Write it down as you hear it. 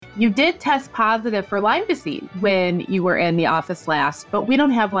You did test positive for Lyme disease when you were in the office last, but we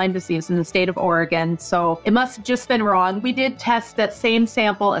don't have Lyme disease in the state of Oregon, so it must have just been wrong. We did test that same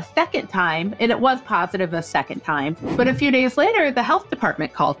sample a second time, and it was positive a second time. But a few days later, the health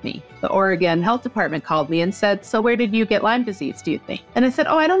department called me. The Oregon health department called me and said, so where did you get Lyme disease, do you think? And I said,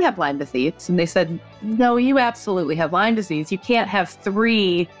 oh, I don't have Lyme disease. And they said, no, you absolutely have Lyme disease. You can't have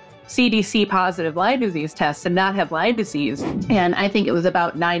 3 CDC positive Lyme disease tests and not have Lyme disease. And I think it was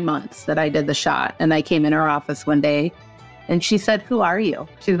about 9 months that I did the shot. And I came in her office one day and she said, who are you?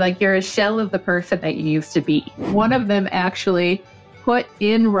 She's like, you're a shell of the person that you used to be. One of them actually put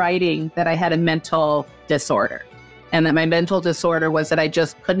in writing that I had a mental disorder and that my mental disorder was that I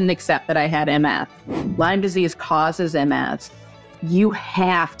just couldn't accept that I had MS. Lyme disease causes MS. You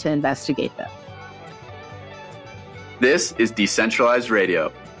have to investigate that. This is Decentralized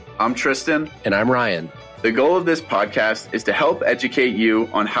Radio. I'm Tristan. And I'm Ryan. The goal of this podcast is to help educate you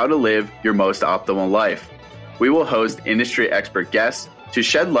on how to live your most optimal life. We will host industry expert guests to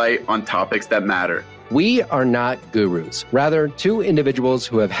shed light on topics that matter. We are not gurus, rather 2 individuals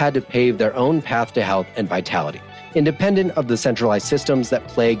who have had to pave their own path to health and vitality, independent of the centralized systems that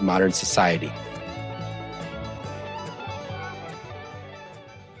plague modern society.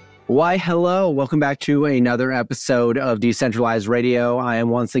 Why, hello. Welcome back to another episode of Decentralized Radio. I am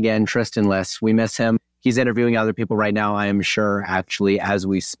once again Tristan Liss. We miss him. He's interviewing other people right now, I am sure, actually, as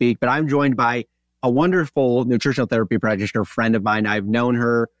we speak. But I'm joined by a wonderful nutritional therapy practitioner friend of mine. I've known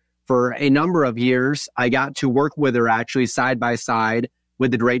her for a number of years. I got to work with her actually side by side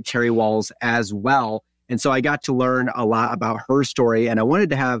with the great Terry Walls as well. And so I got to learn a lot about her story. And I wanted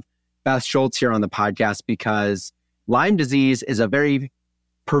to have Beth Shultz here on the podcast because Lyme disease is a very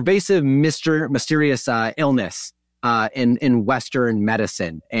pervasive, mysterious illness in Western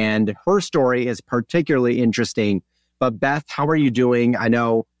medicine. And her story is particularly interesting. But Beth, how are you doing? I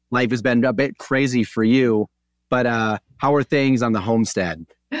know life has been a bit crazy for you, but how are things on the homestead?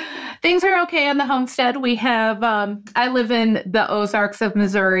 Things are okay on the homestead. We have, I live in the Ozarks of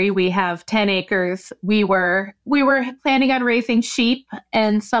Missouri. We have 10 acres. We were planning on raising sheep,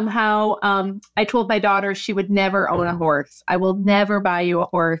 and somehow I told my daughter she would never own a horse. I will never buy you a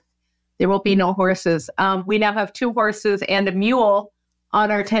horse. There will be no horses. We now have 2 horses and a mule on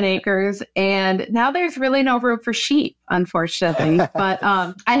our 10 acres, and now there's really no room for sheep, unfortunately. But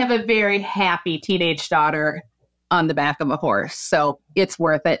I have a very happy teenage daughter on the back of a horse. So it's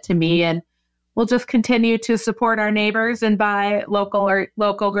worth it to me. And we'll just continue to support our neighbors and buy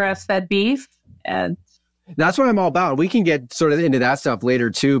local grass-fed beef. And that's what I'm all about. We can get sort of into that stuff later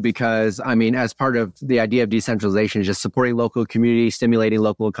too, because I mean, as part of the idea of decentralization is just supporting local community, stimulating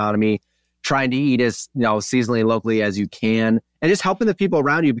local economy, trying to eat as seasonally and locally as you can, and just helping the people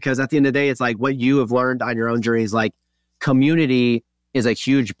around you. Because at the end of the day, it's like what you have learned on your own journey is like community is a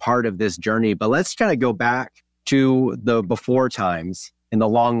huge part of this journey. But let's kind of go back to the before times in the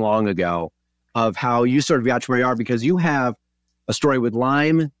long, long ago of how you sort of got to where you are, because you have a story with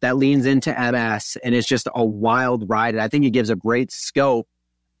Lyme that leans into MS, and it's just a wild ride. And I think it gives a great scope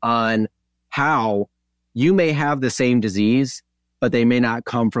on how you may have the same disease, but they may not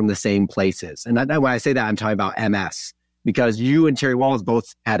come from the same places. And when I say that, I'm talking about MS, because you and Terry Walls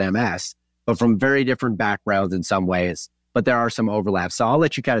both had MS, but from very different backgrounds in some ways, but there are some overlaps. So I'll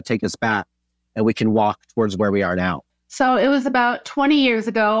let you kind of take us back and we can walk towards where we are now. So it was about 20 years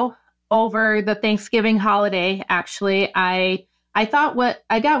ago over the Thanksgiving holiday. Actually, I got what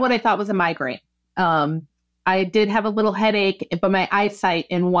I thought was a migraine. I did have a little headache, but my eyesight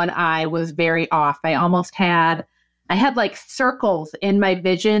in one eye was very off. I had like circles in my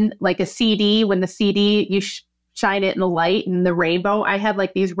vision, like a CD. When the CD, you shine it in the light and the rainbow, I had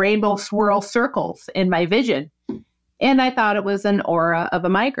like these rainbow swirl circles in my vision. And I thought it was an aura of a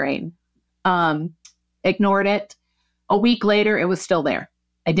migraine. Ignored it. A week later, it was still there.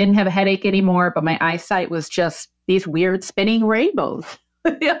 I didn't have a headache anymore, but my eyesight was just these weird spinning rainbows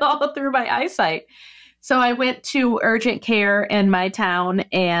all through my eyesight. So I went to urgent care in my town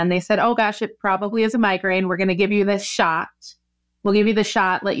and they said, oh gosh, it probably is a migraine. We're going to give you this shot. We'll give you the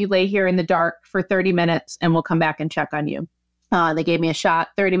shot, let you lay here in the dark for 30 minutes and we'll come back and check on you. They gave me a shot.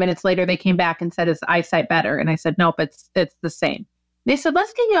 30 minutes later, they came back and said, is the eyesight better? And I said, nope, it's the same. They said,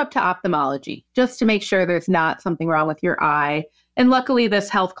 let's get you up to ophthalmology just to make sure there's not something wrong with your eye. And luckily, this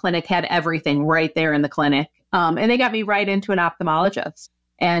health clinic had everything right there in the clinic. And they got me right into an ophthalmologist.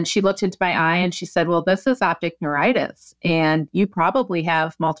 And she looked into my eye and she said, well, this is optic neuritis and you probably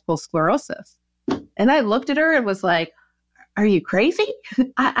have multiple sclerosis. And I looked at her and was like, are you crazy?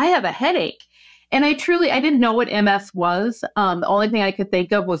 I have a headache. And I didn't know what MS was. The only thing I could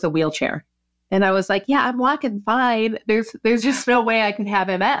think of was a wheelchair. And I was like, yeah, I'm walking fine. There's just no way I could have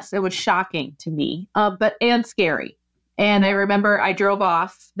MS. It was shocking to me, and scary. And I remember I drove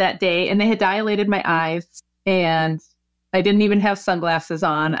off that day and they had dilated my eyes and I didn't even have sunglasses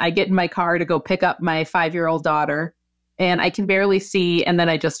on. I get in my car to go pick up my 5-year-old daughter and I can barely see. And then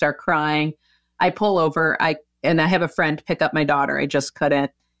I just start crying. I pull over. And I have a friend pick up my daughter. I just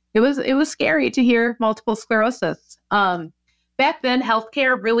couldn't. It was scary to hear multiple sclerosis. Back then,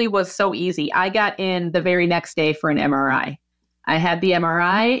 healthcare really was so easy. I got in the very next day for an MRI. I had the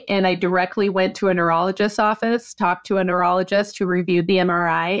MRI and I directly went to a neurologist's office, talked to a neurologist who reviewed the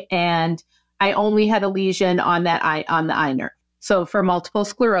MRI, and I only had a lesion on the eye nerve. So for multiple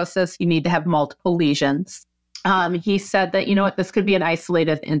sclerosis, you need to have multiple lesions. He said that, you know what, this could be an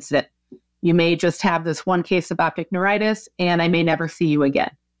isolated incident. You may just have this one case of optic neuritis and I may never see you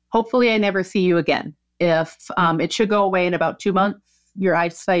again. Hopefully I never see you again. If it should go away in about 2 months, your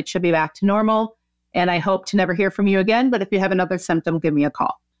eyesight should be back to normal. And I hope to never hear from you again. But if you have another symptom, give me a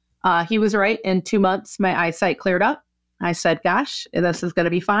call. He was right. In 2 months, my eyesight cleared up. I said, gosh, this is going to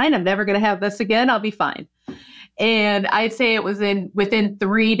be fine. I'm never going to have this again. I'll be fine. And I'd say it was within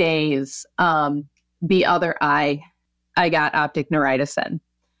 3 days, the other eye, I got optic neuritis in.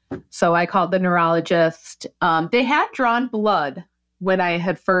 So I called the neurologist. They had drawn blood when I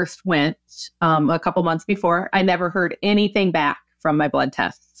had first went a couple months before. I never heard anything back from my blood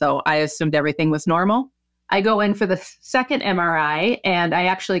test. So I assumed everything was normal. I go in for the second MRI and I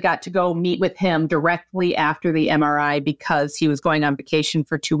actually got to go meet with him directly after the MRI because he was going on vacation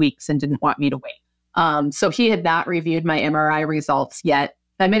for 2 weeks and didn't want me to wait. So he had not reviewed my MRI results yet.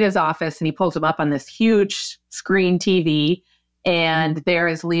 I'm in his office and he pulls them up on this huge screen TV and there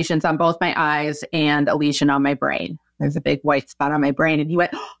is lesions on both my eyes and a lesion on my brain. There's a big white spot on my brain. And he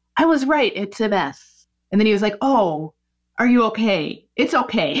went, oh, I was right. It's MS. And then he was like, oh, are you okay? It's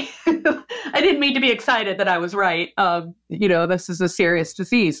okay. I didn't mean to be excited that I was right. This is a serious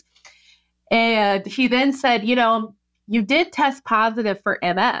disease. And he then said, you did test positive for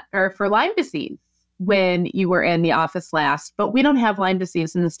MS or for Lyme disease when you were in the office last, but we don't have Lyme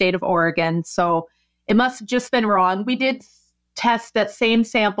disease in the state of Oregon. So it must have just been wrong. We did test that same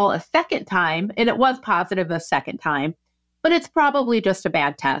sample a second time, and it was positive a second time, but it's probably just a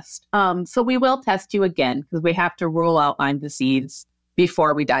bad test. So we will test you again because we have to rule out Lyme disease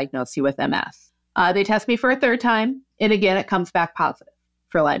before we diagnose you with MS. They test me for a third time, and again, it comes back positive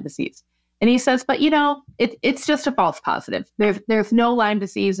for Lyme disease. And he says, but it's just a false positive. There's no Lyme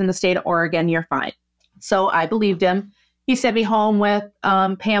disease in the state of Oregon. You're fine. So I believed him. He sent me home with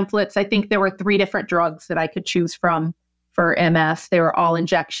pamphlets. I think there were 3 different drugs that I could choose from for MS. They were all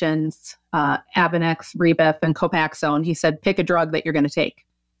injections, Avonex, Rebif, and Copaxone. He said, pick a drug that you're going to take.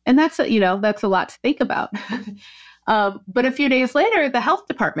 And that's a lot to think about. But a few days later, the health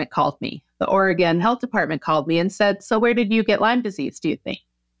department called me. The Oregon Health Department called me and said, so where did you get Lyme disease, do you think?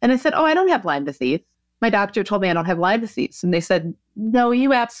 And I said, oh, I don't have Lyme disease. My doctor told me I don't have Lyme disease. And they said, no,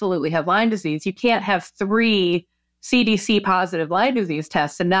 you absolutely have Lyme disease. You can't have 3 CDC positive Lyme disease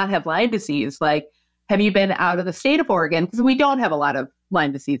tests and not have Lyme disease. Like, have you been out of the state of Oregon? Because we don't have a lot of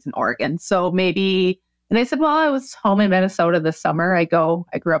Lyme disease in Oregon. So maybe, and I said, well, I was home in Minnesota this summer. I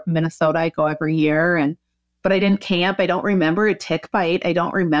grew up in Minnesota. I go every year, but I didn't camp. I don't remember a tick bite. I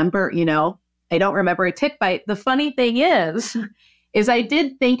don't remember a tick bite. The funny thing is I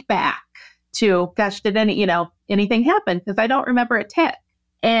did think back to, gosh, did anything happen? Because I don't remember a tick.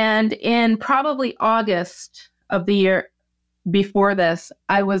 And in probably August of the year before this,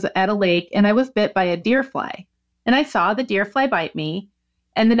 I was at a lake and I was bit by a deer fly. And I saw the deer fly bite me.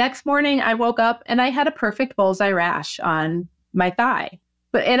 And the next morning I woke up and I had a perfect bullseye rash on my thigh.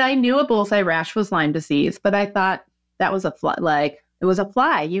 And I knew a bullseye rash was Lyme disease, but I thought that was a fly. Like, it was a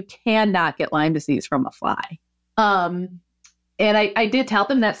fly. You cannot get Lyme disease from a fly. And I did tell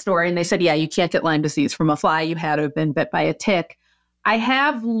them that story and they said, yeah, you can't get Lyme disease from a fly. You had to have been bit by a tick. I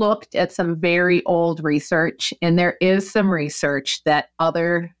have looked at some very old research, and there is some research that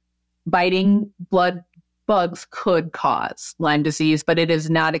other biting blood bugs could cause Lyme disease, but it is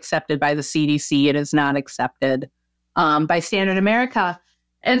not accepted by the CDC. It is not accepted by Standard America.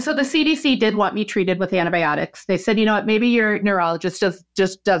 And so the CDC did want me treated with antibiotics. They said, maybe your neurologist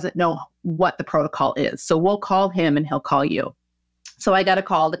just doesn't know what the protocol is. So we'll call him and he'll call you. So I got a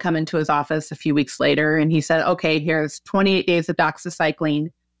call to come into his office a few weeks later, and he said, okay, here's 28 days of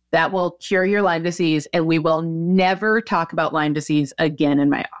doxycycline that will cure your Lyme disease, and we will never talk about Lyme disease again in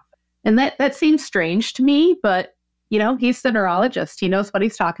my office. And that seems strange to me, but, he's the neurologist. He knows what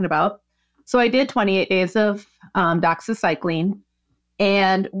he's talking about. So I did 28 days of doxycycline,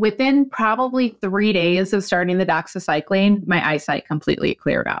 and within probably 3 days of starting the doxycycline, my eyesight completely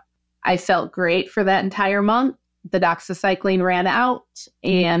cleared up. I felt great for that entire month. The doxycycline ran out,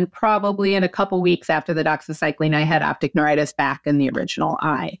 and probably in a couple weeks after the doxycycline, I had optic neuritis back in the original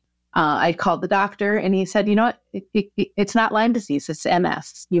eye. I called the doctor, and he said, you know what, it's not Lyme disease, it's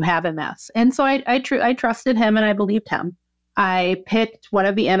MS. You have MS. And so I trusted him, and I believed him. I picked one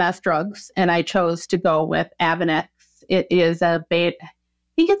of the MS drugs, and I chose to go with Avonex. It is I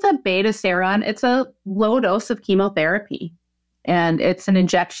think it's a beta-seron. It's a low dose of chemotherapy. And it's an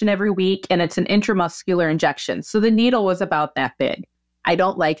injection every week, and it's an intramuscular injection. So the needle was about that big. I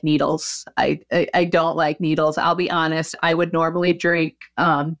don't like needles. I don't like needles. I'll be honest. I would normally drink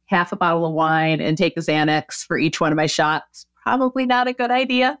half a bottle of wine and take a Xanax for each one of my shots. Probably not a good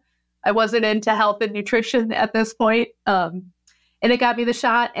idea. I wasn't into health and nutrition at this point. And it got me the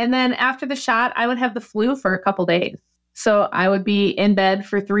shot. And then after the shot, I would have the flu for a couple days. So I would be in bed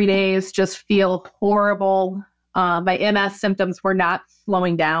for 3 days, just feel horrible. My MS symptoms were not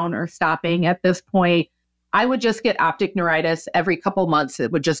slowing down or stopping at this point. I would just get optic neuritis every couple months.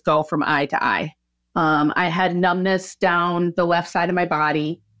 It would just go from eye to eye. I had numbness down the left side of my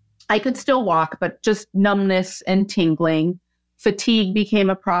body. I could still walk, but just numbness and tingling. Fatigue became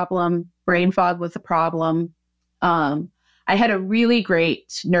a problem. Brain fog was a problem. I had a really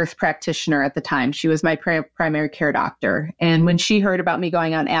great nurse practitioner at the time. She was my primary care doctor. And when she heard about me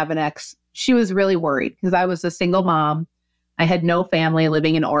going on Avonex, she was really worried because I was a single mom. I had no family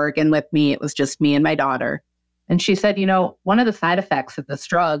living in Oregon with me. It was just me and my daughter. And she said, you know, one of the side effects of this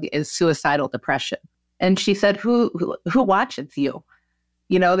drug is suicidal depression. And she said, who watches you?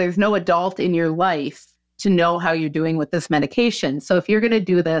 You know, there's no adult in your life to know how you're doing with this medication. So if you're going to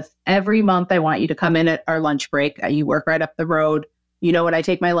do this every month, I want you to come in at our lunch break. You work right up the road. You know when I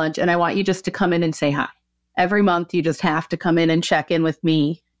take my lunch, and I want you just to come in and say hi. Every month, you just have to come in and check in with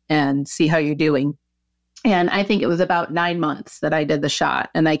me and see how you're doing. And I think it was about 9 months that I did the shot.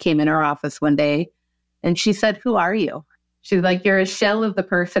 And I came in her office one day and she said, who are you? She's like, you're a shell of the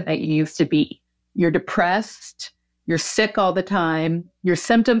person that you used to be. You're depressed. You're sick all the time. Your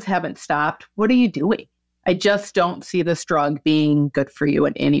symptoms haven't stopped. What are you doing? I just don't see this drug being good for you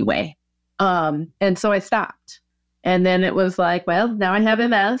in any way. And so I stopped. And then it was like, well, now I have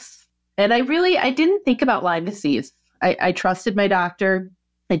MS. And I didn't think about Lyme disease. I trusted my doctor.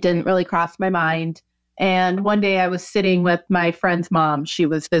 It didn't really cross my mind. And one day I was sitting with my friend's mom. She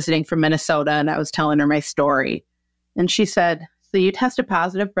was visiting from Minnesota, and I was telling her my story. And she said, so you tested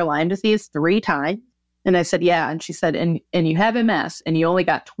positive for Lyme disease 3 times? And I said, yeah. And she said, and you have MS, and you only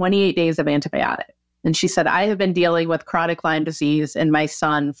got 28 days of antibiotic. And she said, I have been dealing with chronic Lyme disease in my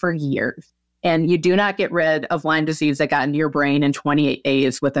son for years. And you do not get rid of Lyme disease that got into your brain in 28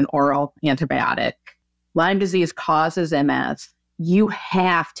 days with an oral antibiotic. Lyme disease causes MS. You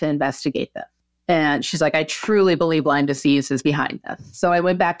have to investigate this. And she's like, I truly believe Lyme disease is behind this. So I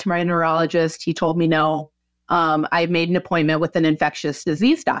went back to my neurologist. He told me no. I made an appointment with an infectious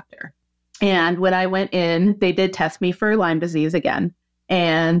disease doctor. And when I went in, they did test me for Lyme disease again.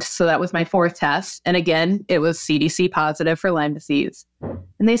 And so that was my 4th test. And again, it was CDC positive for Lyme disease.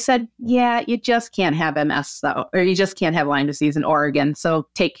 And they said, yeah, you just can't have MS though, or you just can't have Lyme disease in Oregon. So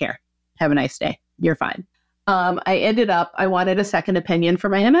take care. Have a nice day. You're fine. I wanted a second opinion for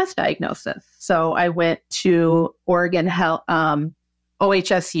my MS diagnosis. So I went to Oregon Health,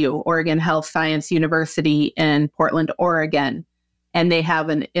 OHSU, Oregon Health Science University in Portland, Oregon, and they have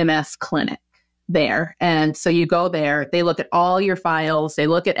an MS clinic there. And so you go there, they look at all your files, they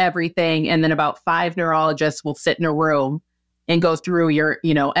look at everything, and then about 5 neurologists will sit in a room and go through your,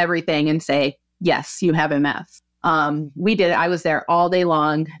 everything and say, yes, you have MS. We did. I was there all day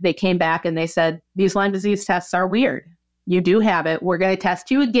long. They came back and they said, these Lyme disease tests are weird. You do have it. We're going to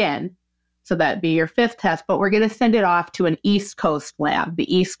test you again. So that'd be your 5th test, but we're going to send it off to an East Coast lab.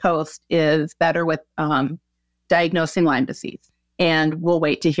 The East Coast is better with diagnosing Lyme disease, and we'll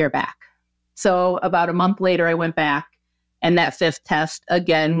wait to hear back. So about a month later, I went back, and that 5th test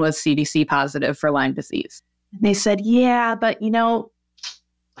again was CDC positive for Lyme disease. And they said, yeah, but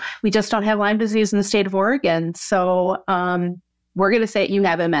we just don't have Lyme disease in the state of Oregon. So we're going to say you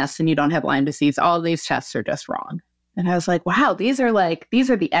have MS and you don't have Lyme disease. All of these tests are just wrong. And I was like, wow, these are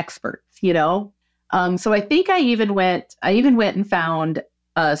the experts, So I think I even went and found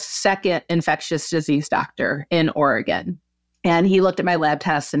a second infectious disease doctor in Oregon. And he looked at my lab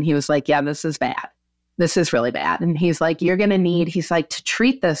tests and he was like, yeah, this is bad. This is really bad. And he's like, you're going to need, to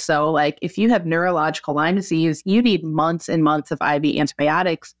treat this. So if you have neurological Lyme disease, you need months and months of IV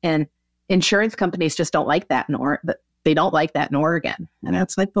antibiotics. And insurance companies just don't like that. They don't like that in Oregon. And I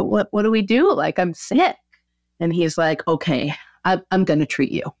was like, but what do we do? I'm sick. And he's like, okay, I'm going to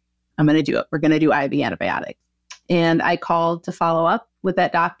treat you. I'm going to do it. We're going to do IV antibiotics. And I called to follow up with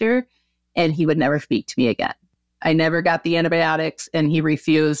that doctor, and he would never speak to me again. I never got the antibiotics, and he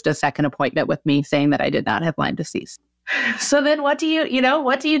refused a second appointment with me, saying that I did not have Lyme disease. So then what do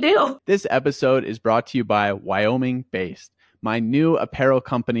you do? This episode is brought to you by Wyoming Based, my new apparel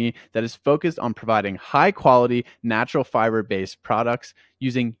company that is focused on providing high quality natural fiber based products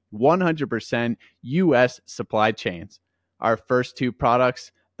using 100% US supply chains. Our first two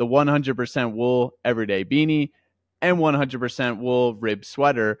products, the 100% wool everyday beanie and 100% wool rib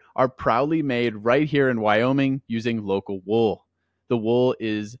sweater, are proudly made right here in Wyoming using local wool. The wool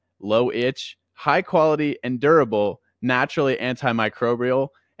is low itch, high quality and durable, naturally antimicrobial,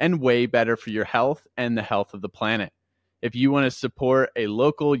 and way better for your health and the health of the planet. If you want to support a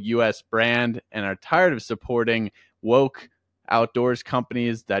local U.S. brand and are tired of supporting woke outdoors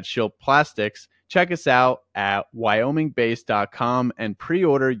companies that shill plastics, check us out at wyomingbase.com and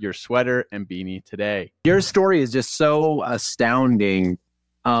pre-order your sweater and beanie today. Your story is just so astounding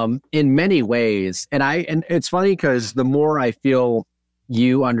in many ways. And it's funny because the more I feel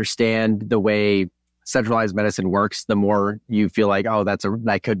you understand the way centralized medicine works, the more you feel like, oh,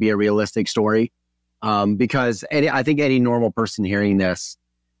 that could be a realistic story. Because I think any normal person hearing this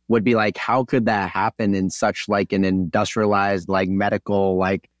would be like, how could that happen in such like an industrialized, like medical,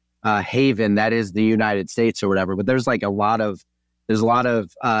 like haven that is the United States or whatever? But there's a lot of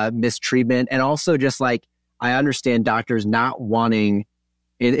mistreatment, and also just like, I understand doctors not wanting.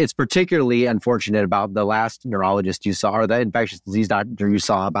 It's particularly unfortunate about the last neurologist you saw, or the infectious disease doctor you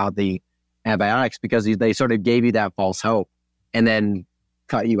saw, about the antibiotics, because they sort of gave you that false hope and then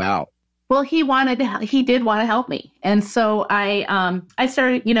cut you out. Well, he did want to help me. And so I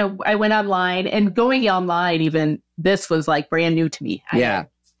started, I went online, and going online, even this was like brand new to me.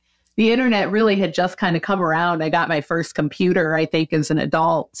 The internet really had just kind of come around. I got my first computer, I think, as an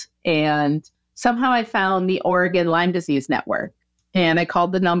adult. And somehow I found the Oregon Lyme Disease Network. And I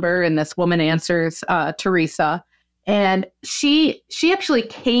called the number, and this woman answers, Teresa. And she actually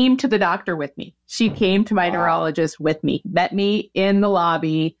came to the doctor with me. She came to my neurologist with me, met me in the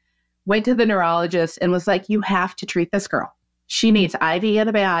lobby, went to the neurologist, and was like, you have to treat this girl. She needs IV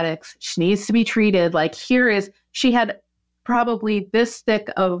antibiotics. She needs to be treated. Like, she had probably this thick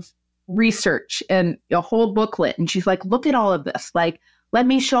of research and a whole booklet. And she's like, look at all of this. Like, let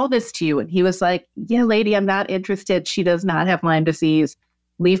me show this to you. And he was like, yeah, lady, I'm not interested. She does not have Lyme disease.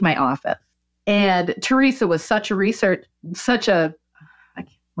 Leave my office. And Teresa was such a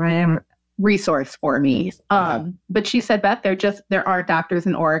resource for me. But she said, Beth, there are doctors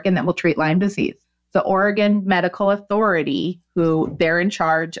in Oregon that will treat Lyme disease. The Oregon Medical Authority, who they're in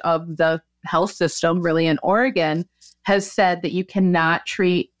charge of the health system really in Oregon, has said that you cannot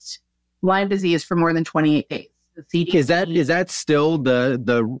treat Lyme disease for more than 28 days. The CDC, is that still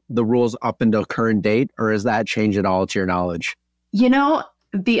the rules up until current date, or has that changed at all to your knowledge?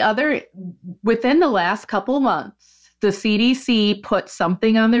 Within the last couple of months, the CDC put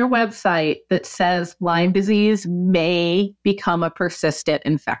something on their website that says Lyme disease may become a persistent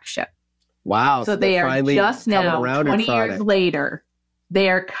infection. Wow. So they are just now, 20 years later, they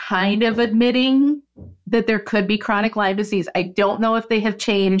are kind of admitting that there could be chronic Lyme disease. I don't know if they have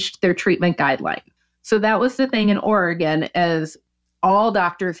changed their treatment guidelines. So that was the thing in Oregon, as all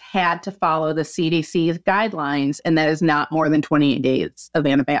doctors had to follow the CDC's guidelines, and that is not more than 28 days of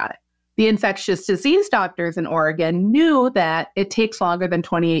antibiotic. The infectious disease doctors in Oregon knew that it takes longer than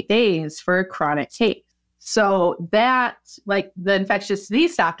 28 days for a chronic case. So that, like the infectious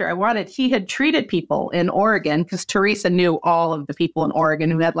disease doctor he had treated people in Oregon, because Teresa knew all of the people in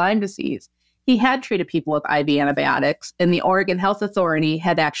Oregon who had Lyme disease. He had treated people with IV antibiotics, and the Oregon Health Authority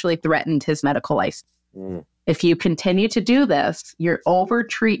had actually threatened his medical license. If you continue to do this, you're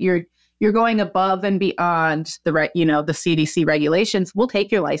going above and beyond the CDC regulations. We'll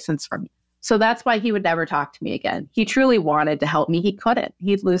take your license from you. So that's why he would never talk to me again. He truly wanted to help me. He couldn't.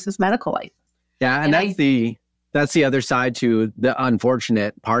 He'd lose his medical license. Yeah, and that's the other side to the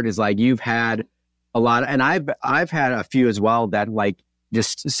unfortunate part, is like, you've had a lot, and I've had a few as well, that like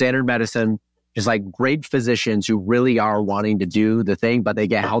just standard medicine, just like great physicians who really are wanting to do the thing, but they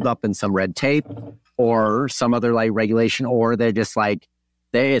get held up in some red tape or some other like regulation, or they're just like,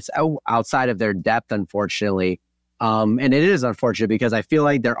 it's outside of their depth, unfortunately. And it is unfortunate, because I feel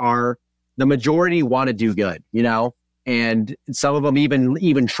like the majority want to do good, and some of them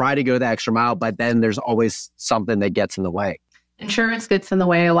even try to go the extra mile, but then there's always something that gets in the way. Insurance gets in the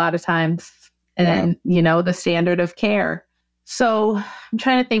way a lot of times, and the standard of care. So I'm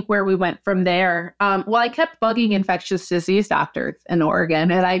trying to think where we went from there. Well, I kept bugging infectious disease doctors in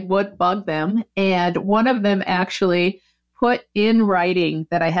Oregon, and I would bug them. And one of them actually put in writing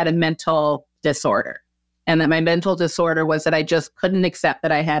that I had a mental disorder. and that my mental disorder was that I just couldn't accept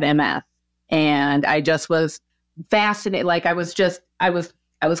that I had MS. And I just was fascinated. Like I was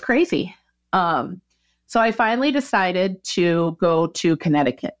crazy. So I finally decided to go to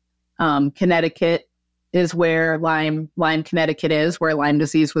Connecticut. Connecticut is where Lyme, Connecticut is where Lyme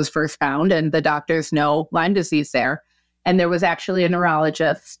disease was first found. And the doctors know Lyme disease there. And there was actually a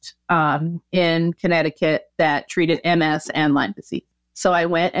neurologist in Connecticut that treated MS and Lyme disease. So I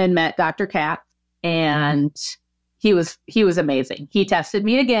went and met Dr. Katz, and he was amazing. He tested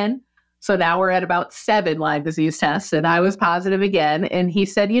me again. So now we're at about 7 Lyme disease tests, and I was positive again. And he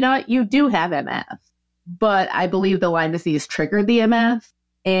said, you know what, you do have MS, but I believe the Lyme disease triggered the MS.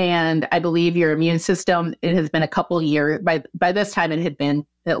 And I believe your immune system, it has been a couple of years. By this time, it had been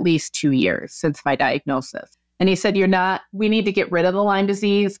at least 2 years since my diagnosis. And he said, we need to get rid of the Lyme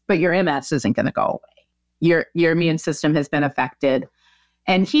disease, but your MS isn't going to go away. Your immune system has been affected.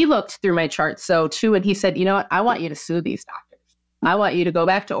 And he looked through my charts, and he said, you know what, I want you to sue these doctors. I want you to go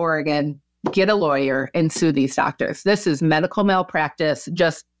back to Oregon, get a lawyer, and sue these doctors. This is medical malpractice.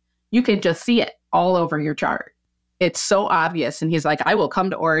 You can just see it all over your chart. It's so obvious. And he's like, I will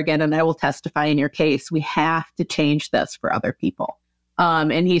come to Oregon and I will testify in your case. We have to change this for other people.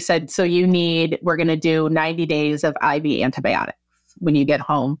 And he said, so we're going to do 90 days of IV antibiotics when you get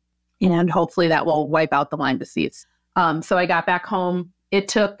home. And hopefully that will wipe out the Lyme disease. So I got back home. It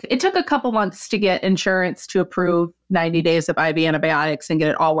took a couple months to get insurance to approve 90 days of IV antibiotics and get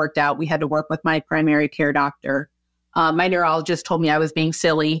it all worked out. We had to work with my primary care doctor. My neurologist told me I was being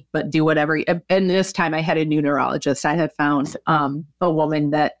silly, but do whatever. And this time I had a new neurologist. I had found a woman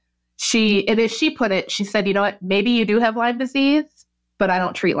that as she put it, she said, you know what, maybe you do have Lyme disease, but I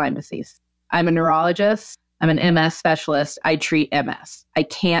don't treat Lyme disease. I'm a neurologist. I'm an MS specialist. I treat MS. I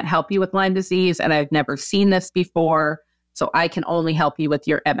can't help you with Lyme disease, and I've never seen this before. So I can only help you with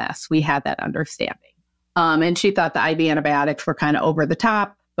your MS. We had that understanding. And she thought the IV antibiotics were kind of over the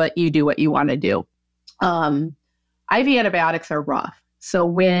top, but you do what you want to do. IV antibiotics are rough. So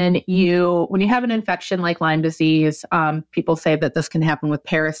when you have an infection like Lyme disease, people say that this can happen with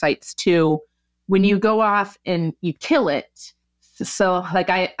parasites too. When you go off and you kill it, so like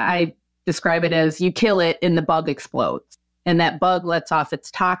I describe it as you kill it and the bug explodes. And that bug lets off its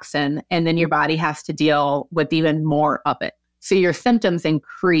toxin, and then your body has to deal with even more of it. So your symptoms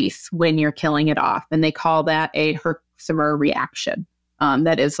increase when you're killing it off. And they call that a Herxheimer reaction.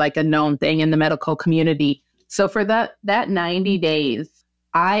 That is like a known thing in the medical community. So for that 90 days,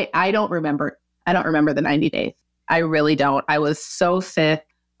 I don't remember the 90 days. I really don't. I was so sick.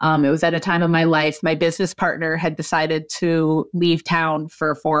 It was at a time of my life. My business partner had decided to leave town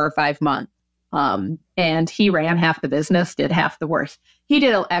for 4 or 5 months. And he ran half the business, did half the work. He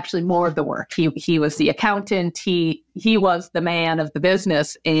did actually more of the work. He was the accountant. He was the man of the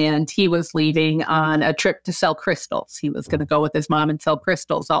business, and he was leaving on a trip to sell crystals. He was going to go with his mom and sell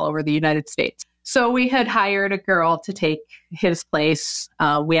crystals all over the United States. So we had hired a girl to take his place.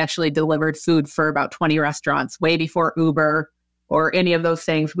 We actually delivered food for about 20 restaurants way before Uber or any of those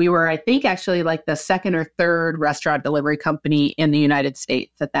things. We were, I think, actually like the 2nd or 3rd restaurant delivery company in the United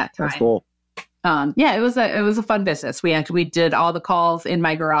States at that time. That's cool. Yeah, it was a fun business. We did all the calls in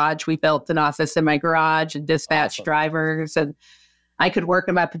my garage. We built an office in my garage and dispatched drivers, and I could work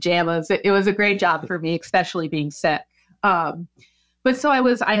in my pajamas. It was a great job for me, especially being sick. But so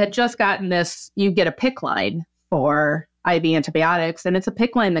I had just gotten this, you get a PICC line for IV antibiotics, and it's a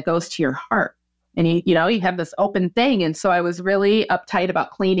PICC line that goes to your heart. And you have this open thing. And so I was really uptight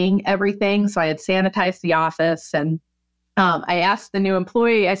about cleaning everything. So I had sanitized the office, and I asked the new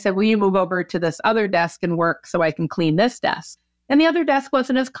employee, I said, will you move over to this other desk and work so I can clean this desk? And the other desk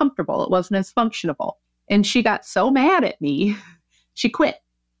wasn't as comfortable. It wasn't as functional. And she got so mad at me, she quit.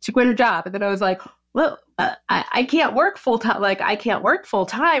 She quit her job. And then I was like, well, I can't work full time. Like, I can't work full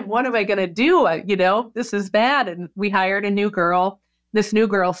time. What am I going to do? This is bad. And we hired a new girl. This new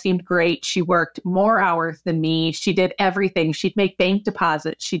girl seemed great. She worked more hours than me. She did everything. She'd make bank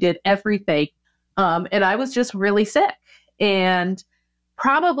deposits. She did everything. And I was just really sick. And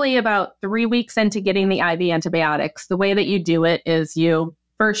probably about 3 weeks into getting the IV antibiotics, the way that you do it is you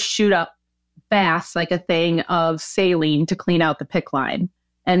first shoot up fast, like a thing of saline to clean out the PICC line.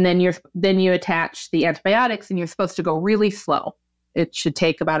 And then you attach the antibiotics, and you're supposed to go really slow. It should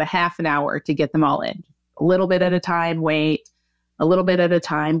take about a half an hour to get them all in. A little bit at a time, wait. A little bit at a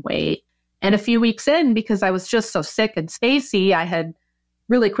time, wait. And a few weeks in, because I was just so sick and spacey, I had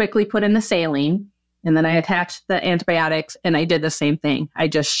really quickly put in the saline. And then I attached the antibiotics, and I did the same thing. I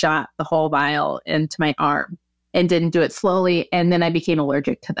just shot the whole vial into my arm and didn't do it slowly. And then I became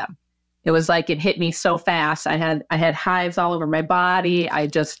allergic to them. It was like it hit me so fast. I had hives all over my body. I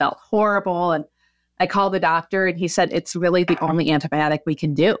just felt horrible. And I called the doctor and he said, it's really the only antibiotic we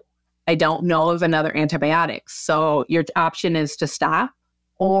can do. I don't know of another antibiotic. So your option is to stop,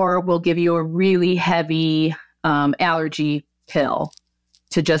 or we'll give you a really heavy allergy pill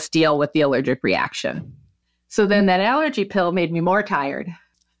to just deal with the allergic reaction. So then that allergy pill made me more tired.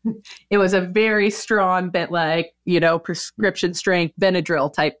 It was a very strong bit like, prescription strength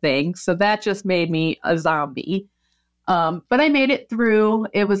Benadryl type thing. So that just made me a zombie. But I made it through.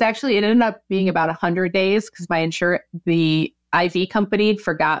 It ended up being about 100 days because the IV company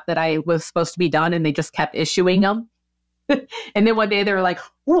forgot that I was supposed to be done and they just kept issuing them. And then one day they were like,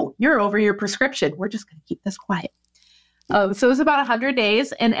 oh, you're over your prescription. We're just going to keep this quiet. So it was about 100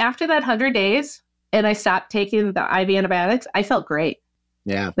 days. And after that 100 days, and I stopped taking the IV antibiotics, I felt great.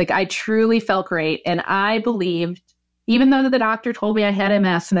 Yeah. Like I truly felt great. And I believed, even though the doctor told me I had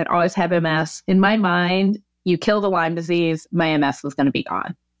MS and I'd always have MS, in my mind, you kill the Lyme disease, my MS was going to be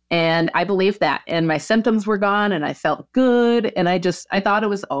gone. And I believed that. And my symptoms were gone and I felt good. And I thought it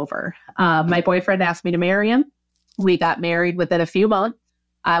was over. My boyfriend asked me to marry him. We got married within a few months.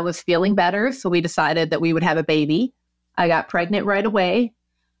 I was feeling better. So we decided that we would have a baby. I got pregnant right away.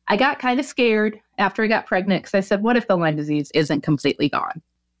 I got kind of scared after I got pregnant because I said, what if the Lyme disease isn't completely gone?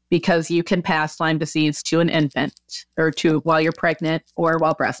 Because you can pass Lyme disease to an infant or while you're pregnant or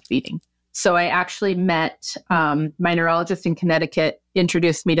while breastfeeding. So I actually met my neurologist in Connecticut,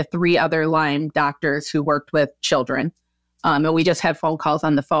 introduced me to 3 other Lyme doctors who worked with children. And we just had phone calls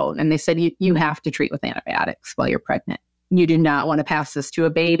on the phone. And they said, you have to treat with antibiotics while you're pregnant. You do not want to pass this to a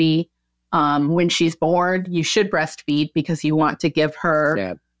baby. When she's born, you should breastfeed because you want to give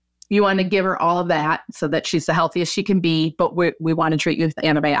her all of that so that she's the healthiest she can be. But we want to treat you with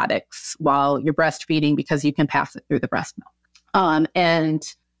antibiotics while you're breastfeeding because you can pass it through the breast milk.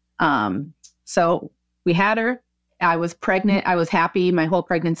 So we had her. I was pregnant. I was happy my whole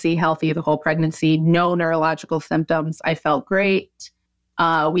pregnancy, healthy the whole pregnancy, no neurological symptoms. I felt great.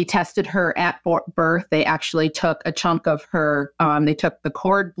 We tested her at birth. They actually took a chunk of her, they took the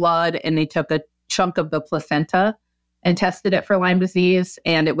cord blood and they took a chunk of the placenta and tested it for Lyme disease.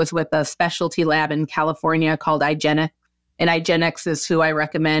 And it was with a specialty lab in California called IGeneX. And IGeneX is who I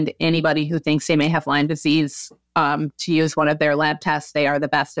recommend anybody who thinks they may have Lyme disease to use one of their lab tests. They are the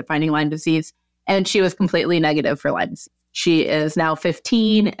best at finding Lyme disease. And she was completely negative for Lyme disease. She is now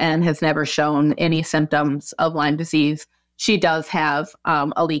 15 and has never shown any symptoms of Lyme disease. She does have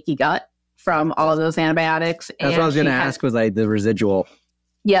a leaky gut from all of those antibiotics. That's what I was going to ask was like the residual.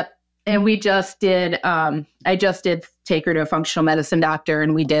 Yep. And we just did, I just did take her to a functional medicine doctor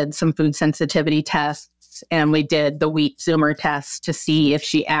and we did some food sensitivity tests and we did the wheat Zoomer test to see if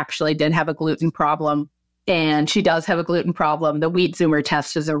she actually did have a gluten problem. And she does have a gluten problem. The wheat Zoomer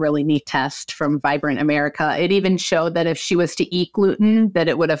test is a really neat test from Vibrant America. It even showed that if she was to eat gluten, that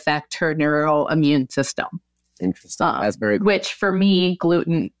it would affect her neuroimmune system. Interesting. That's very cool. Which for me,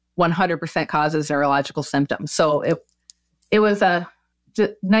 gluten 100% causes neurological symptoms. So it was a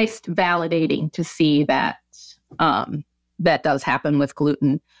nice validating to see that that does happen with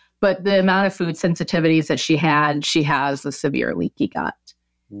gluten. But the amount of food sensitivities that she has a severe leaky gut.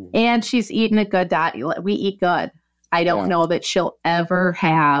 And she's eating a good diet. We eat good. I don't know that she'll ever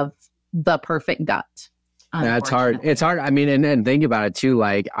have the perfect gut. That's hard. It's hard. I mean, and think about it too.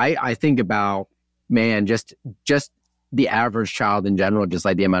 Like I think about, man, just the average child in general, just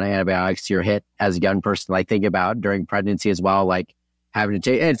like the amount of antibiotics you're hit as a young person, like think about during pregnancy as well, like having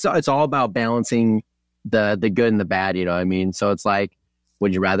to take, it's all about balancing the good and the bad, you know what I mean? So it's like,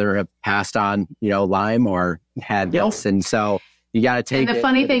 would you rather have passed on, Lyme or had this? And so you got to take it. And the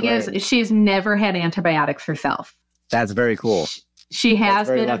funny thing is she's never had antibiotics herself. That's very cool. She has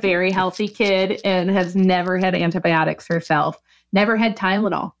been a very healthy kid and has never had antibiotics herself. Never had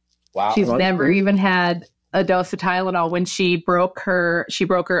Tylenol. Wow. She's never even had a dose of Tylenol. When she broke her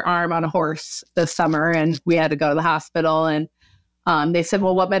arm on a horse this summer and we had to go to the hospital and they said,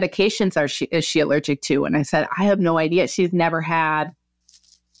 well, what medications is she allergic to? And I said, I have no idea. She's never had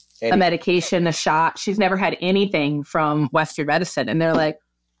a medication, a shot. She's never had anything from Western medicine. And they're like,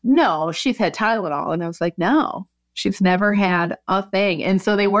 no, she's had Tylenol. And I was like, no, she's never had a thing. And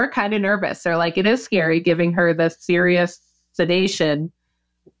so they were kind of nervous. They're like, it is scary giving her the serious sedation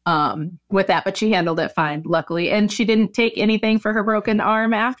with that, but she handled it fine, luckily. And she didn't take anything for her broken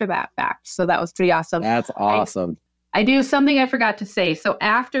arm after that fact. So that was pretty awesome. That's awesome. I do something I forgot to say. So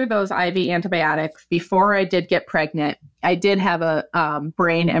after those IV antibiotics, before I did get pregnant, I did have a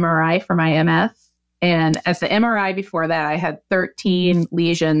brain MRI for my MS. And as the MRI before that, I had 13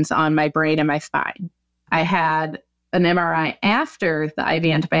 lesions on my brain and my spine. I had an MRI after the IV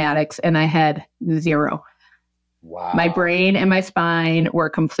antibiotics and I had 0. Wow. My brain and my spine were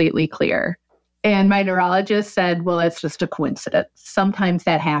completely clear. And my neurologist said, well, it's just a coincidence. Sometimes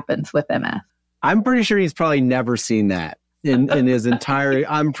that happens with MS. I'm pretty sure he's probably never seen that in his entire,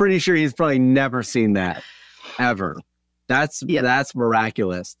 I'm pretty sure he's probably never seen that ever. That's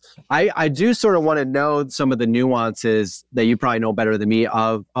miraculous. I do sort of want to know some of the nuances that you probably know better than me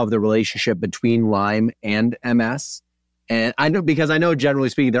of the relationship between Lyme and MS. And I know, because I know generally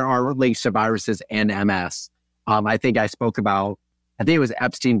speaking, there are links to viruses and MS. I think I think it was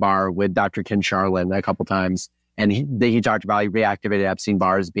Epstein-Barr with Dr. Ken Charlin a couple times. And he talked about reactivated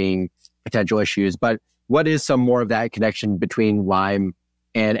Epstein-Barr as being potential issues. But what is some more of that connection between Lyme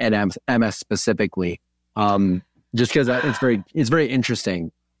and MS specifically? Just because it's very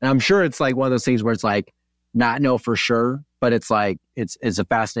interesting. And I'm sure it's like one of those things where it's like, not know for sure, but it's like, it's a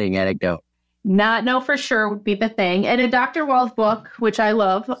fascinating anecdote. Not know for sure would be the thing. And in Dr. Wall's book, which I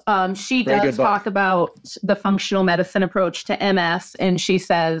love, she does talk about the functional medicine approach to MS. And she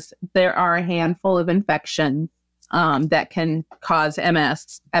says there are a handful of infections that can cause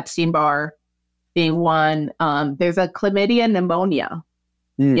MS, Epstein-Barr being one. There's a chlamydia pneumonia.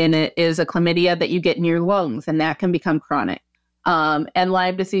 And it is a chlamydia that you get in your lungs, and that can become chronic. And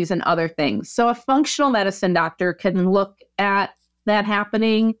Lyme disease and other things. So a functional medicine doctor can look at that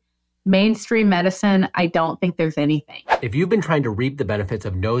happening. Mainstream medicine, I don't think there's anything. If you've been trying to reap the benefits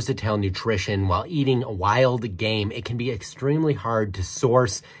of nose-to-tail nutrition while eating wild game, it can be extremely hard to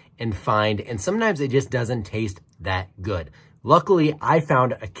source and find, and sometimes it just doesn't taste that good. Luckily, I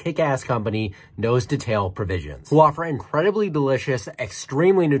found a kick-ass company, Nose to Tail Provisions, who offer incredibly delicious,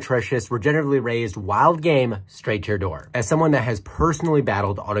 extremely nutritious, regeneratively raised wild game straight to your door. As someone that has personally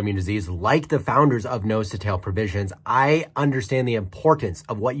battled autoimmune disease, like the founders of Nose to Tail Provisions, I understand the importance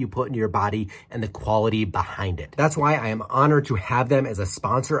of what you put into your body and the quality behind it. That's why I am honored to have them as a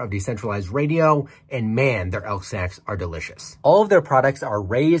sponsor of Decentralized Radio, and man, their elk snacks are delicious. All of their products are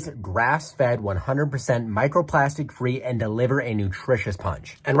raised, grass-fed, 100% microplastic-free, and deliver a nutritious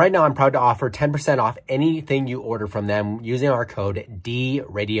punch. And right now I'm proud to offer 10% off anything you order from them using our code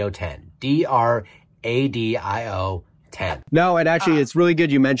DRADIO10, DRADIO 10. No, and actually it's really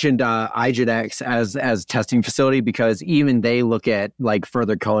good you mentioned IGNX as testing facility, because even they look at like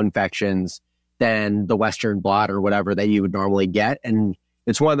further co-infections than the Western blot or whatever that you would normally get. And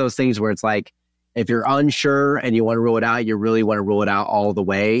it's one of those things where it's like, if you're unsure and you want to rule it out, you really want to rule it out all the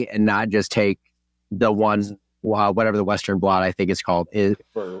way and not just take the one, whatever the Western blot I think it's called, is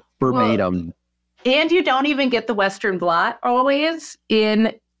verbatim. Well, and you don't even get the Western blot always.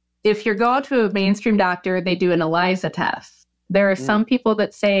 If you're going to a mainstream doctor, they do an ELISA test. There are some people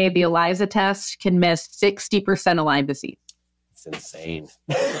that say the ELISA test can miss 60% of Lyme disease. It's insane.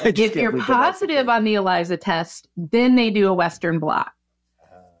 If you're positive on the ELISA test, then they do a Western blot.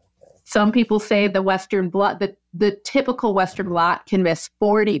 Some people say the Western blot, the typical Western blot can miss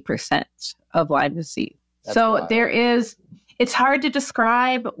 40% of Lyme disease. That's so wild. It's hard to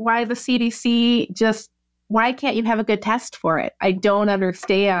describe why the CDC why can't you have a good test for it? I don't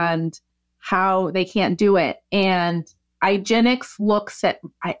understand how they can't do it. And IGNX looks at,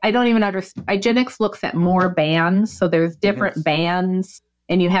 I don't even understand, IGNX looks at more bands. So there's different bands,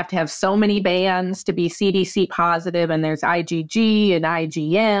 and you have to have so many bands to be CDC positive, and there's IgG and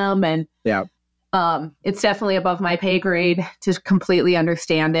IgM, and it's definitely above my pay grade to completely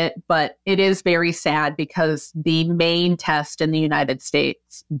understand it, but it is very sad because the main test in the United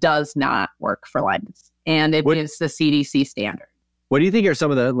States does not work for Lyme, and it is the CDC standard. What do you think are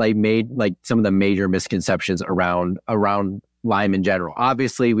some of the some of the major misconceptions around Lyme in general?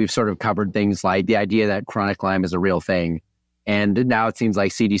 Obviously, we've sort of covered things like the idea that chronic Lyme is a real thing, and now it seems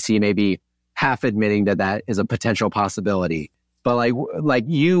like CDC may be half admitting that is a potential possibility. But like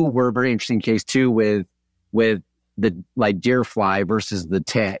you were a very interesting case too with the deer fly versus the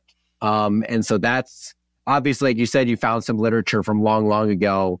tick. And so that's obviously, like you said, you found some literature from long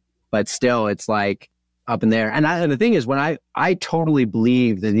ago, but still it's like up in there. And the thing is, when I totally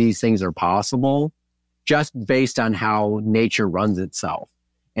believe that these things are possible just based on how nature runs itself.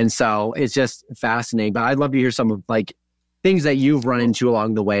 And so it's just fascinating, but I'd love to hear some of like things that you've run into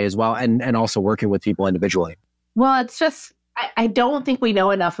along the way as well. And also working with people individually. Well, it's just, I don't think we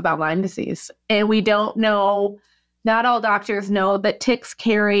know enough about Lyme disease, and we don't know, not all doctors know that ticks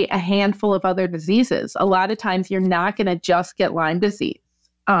carry a handful of other diseases. A lot of times you're not going to just get Lyme disease.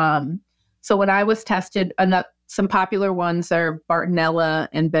 So when I was tested, some popular ones are Bartonella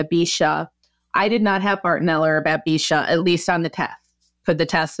and Babesia. I did not have Bartonella or Babesia, at least on the test. Could the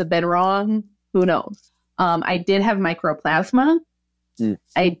tests have been wrong? Who knows? I did have mycoplasma.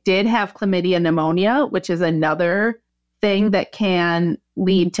 I did have chlamydia pneumonia, which is another thing that can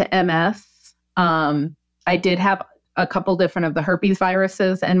lead to MS. I did have a couple different of the herpes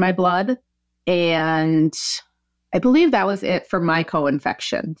viruses in my blood. And I believe that was it for my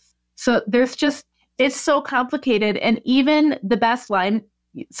co-infections. So it's so complicated. And even the best Lyme,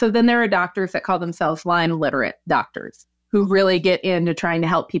 so then there are doctors that call themselves Lyme literate doctors who really get into trying to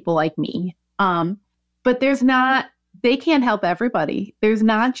help people like me. But they can't help everybody. There's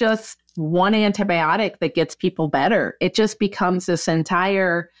not just one antibiotic that gets people better. It just becomes this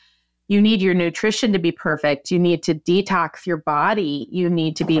you need your nutrition to be perfect. You need to detox your body. You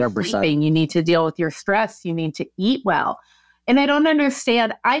need to be 100%. sleeping. You need to deal with your stress. You need to eat well. And I don't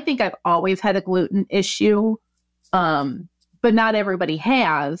understand. I think I've always had a gluten issue, but not everybody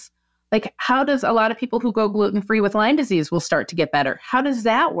has. Like, how does a lot of people who go gluten-free with Lyme disease will start to get better? How does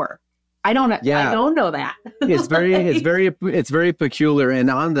that work? I don't know that. It's very peculiar. And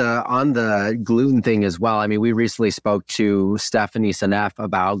on the gluten thing as well, I mean, we recently spoke to Stephanie Seneff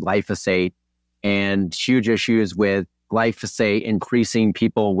about glyphosate and huge issues with glyphosate increasing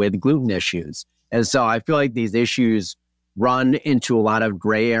people with gluten issues. And so I feel like these issues run into a lot of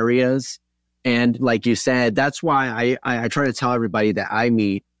gray areas. And like you said, that's why I try to tell everybody that I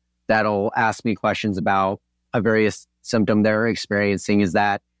meet that'll ask me questions about a various symptom they're experiencing is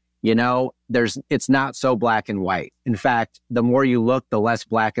that, it's not so black and white. In fact, the more you look, the less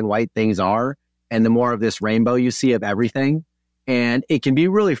black and white things are, and the more of this rainbow you see of everything. And it can be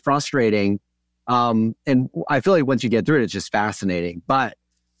really frustrating. And I feel like once you get through it, it's just fascinating. But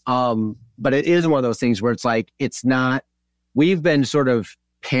it is one of those things where it's like, we've been sort of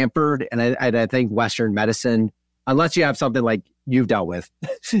pampered. And I think Western medicine, unless you have something like you've dealt with,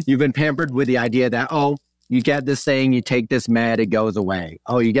 you've been pampered with the idea that, you get this thing, you take this med, it goes away.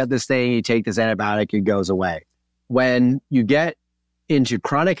 Oh, you get this thing, you take this antibiotic, it goes away. When you get into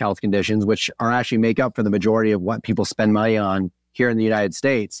chronic health conditions, which are actually make up for the majority of what people spend money on here in the United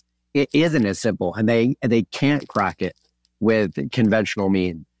States, it isn't as simple, and they can't crack it with conventional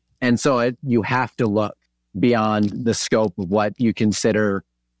means. And so you have to look beyond the scope of what you consider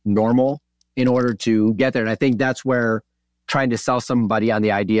normal in order to get there. And I think that's where trying to sell somebody on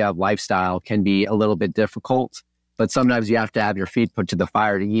the idea of lifestyle can be a little bit difficult, but sometimes you have to have your feet put to the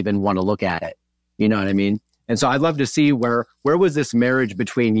fire to even want to look at it. You know what I mean? And so I'd love to see where was this marriage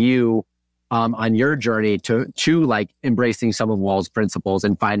between you on your journey to like embracing some of Wall's principles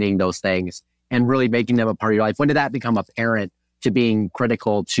and finding those things and really making them a part of your life? When did that become apparent to being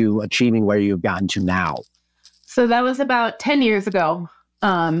critical to achieving where you've gotten to now? So that was about 10 years ago.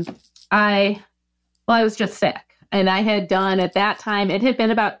 I was just sick. And I had done at that time, it had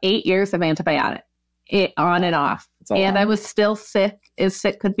been about 8 years of antibiotic, on and off. And I was still sick as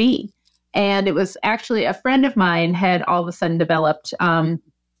sick could be. And it was actually a friend of mine had all of a sudden developed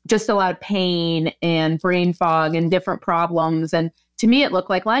just a lot of pain and brain fog and different problems. And to me, it looked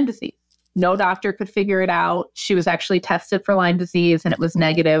like Lyme disease. No doctor could figure it out. She was actually tested for Lyme disease and it was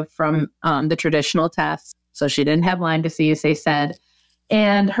negative from the traditional tests. So she didn't have Lyme disease, they said.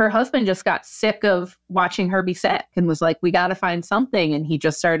 And her husband just got sick of watching her be sick and was like, we got to find something. And he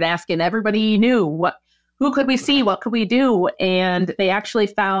just started asking everybody he knew, who could we see? What could we do? And they actually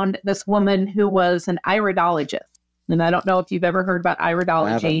found this woman who was an iridologist. And I don't know if you've ever heard about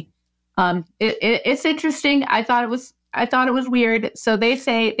iridology. It's interesting. I thought it was weird. So they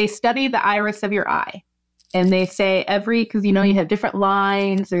say they study the iris of your eye. And they say because you have different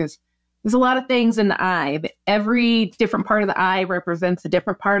lines, there's a lot of things in the eye. Every different part of the eye represents a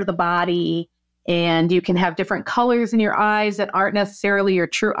different part of the body. And you can have different colors in your eyes that aren't necessarily your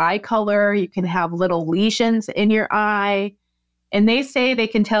true eye color. You can have little lesions in your eye. And they say they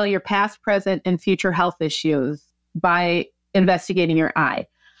can tell your past, present, and future health issues by investigating your eye.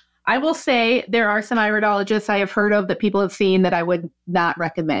 I will say there are some iridologists I have heard of that people have seen that I would not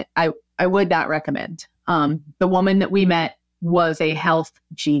recommend. I would not recommend. The woman that we met was a health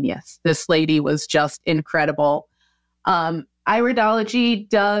genius. This lady was just incredible. Iridology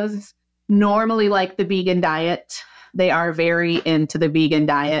does normally like the vegan diet. They are very into the vegan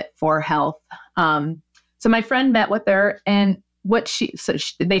diet for health. So my friend met with her and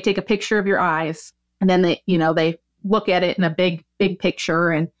they take a picture of your eyes and then they look at it in a big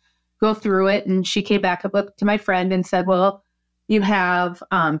picture and go through it. And she came back up to my friend and said, well, you have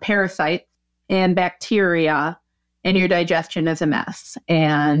parasites and bacteria and your digestion is a mess.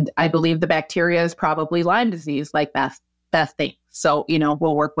 And I believe the bacteria is probably Lyme disease, like Beth thinks. So,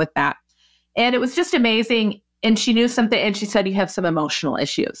 we'll work with that. And it was just amazing. And she knew something. And she said, you have some emotional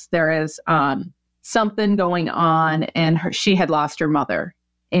issues. There is something going on. And she had lost her mother.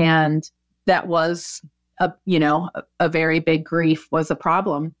 And that was, a very big grief was a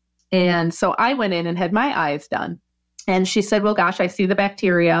problem. And so I went in and had my eyes done. And she said, well, gosh, I see the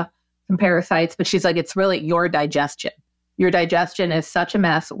bacteria, some parasites, but she's like, it's really your digestion. Your digestion is such a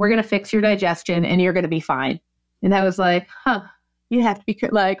mess. We're going to fix your digestion and you're going to be fine. And I was like, huh, you have to be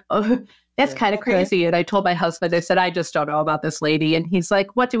like, oh, that's kind of crazy. And I told my husband, I said, I just don't know about this lady. And he's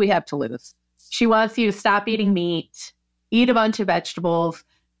like, what do we have to lose? She wants you to stop eating meat, eat a bunch of vegetables,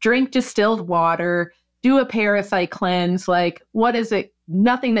 drink distilled water, do a parasite cleanse. Like, what is it?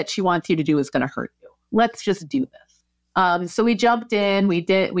 Nothing that she wants you to do is going to hurt you. Let's just do this. So we jumped in, we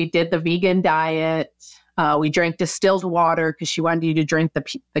did the vegan diet. We drank distilled water because she wanted you to drink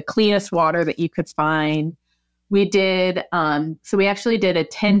the cleanest water that you could find. We did, so we actually did a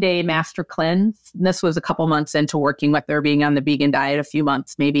 10-day master cleanse. And this was a couple months into working with her, being on the vegan diet, a few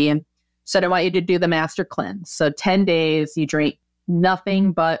months maybe. And said, I want you to do the master cleanse. So 10 days, you drink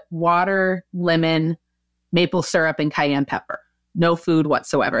nothing but water, lemon, maple syrup, and cayenne pepper. No food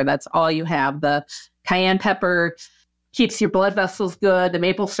whatsoever. That's all you have. The cayenne pepper keeps your blood vessels good. The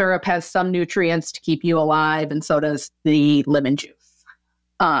maple syrup has some nutrients to keep you alive, and so does the lemon juice.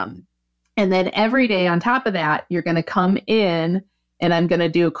 And then every day on top of that, you're going to come in and I'm going to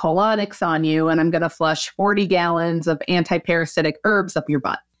do colonics on you, and I'm going to flush 40 gallons of anti-parasitic herbs up your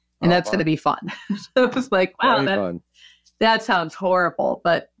butt. And that's going to be fun. So it was like, wow, that sounds horrible,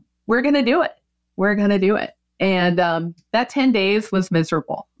 but we're going to do it. We're going to do it. And that 10 days was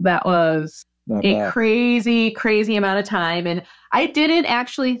miserable. That was crazy, crazy amount of time. And I didn't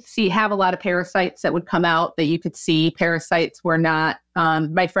actually have a lot of parasites that would come out that you could see. Parasites were not,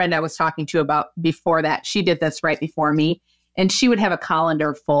 my friend I was talking to about before that, she did this right before me. And she would have a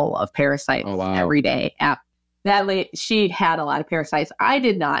colander full of parasites every day. She had a lot of parasites. I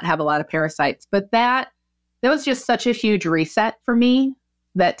did not have a lot of parasites, but that was just such a huge reset for me.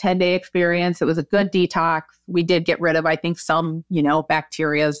 That 10-day experience, it was a good detox. We did get rid of, I think, some,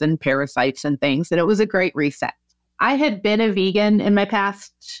 bacterias and parasites and things, and it was a great reset. I had been a vegan in my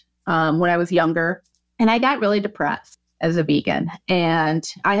past when I was younger, and I got really depressed as a vegan. And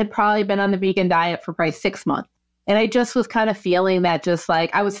I had probably been on the vegan diet for probably 6 months. And I just was kind of feeling that, just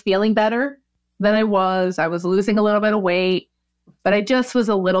like I was feeling better than I was losing a little bit of weight, but I just was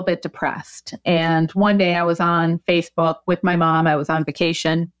a little bit depressed. And one day I was on Facebook with my mom. I was on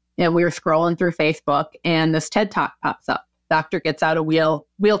vacation and we were scrolling through Facebook, and this TED Talk pops up. Doctor gets out a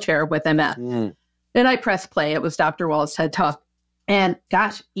wheelchair with MS. And I press play. It was Dr. Wall's TED Talk. And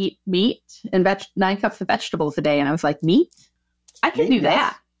gosh, eat meat and 9 cups of vegetables a day. And I was like, meat? I can do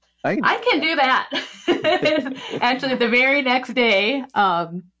that. I can do that. Actually, the very next day,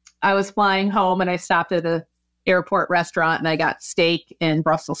 I was flying home and I stopped at an airport restaurant and I got steak and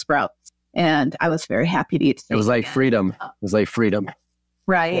Brussels sprouts. And I was very happy to eat steak. It was like freedom. It was like freedom.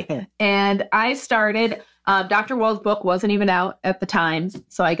 Right. And I started, Dr. Wall's book wasn't even out at the time.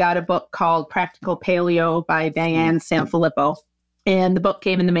 So I got a book called Practical Paleo by Diane Sanfilippo. And the book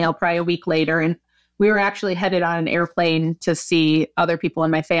came in the mail probably a week later. And we were actually headed on an airplane to see other people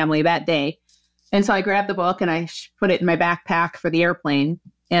in my family that day. And so I grabbed the book and I put it in my backpack for the airplane.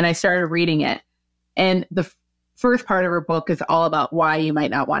 And I started reading it. And the first part of her book is all about why you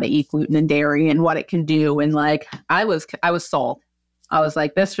might not want to eat gluten and dairy and what it can do. And like, I was sold. I was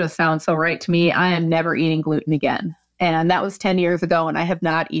like, this just sounds so right to me. I am never eating gluten again. And that was 10 years ago. And I have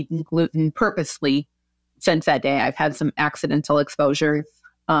not eaten gluten purposely since that day. I've had some accidental exposures.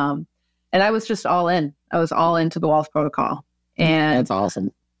 And I was just all in. I was all into the Wall's protocol. And that's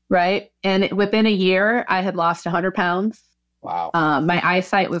awesome. Right. And within a year, I had lost 100 pounds. Wow. My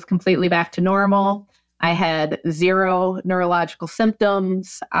eyesight was completely back to normal. I had 0 neurological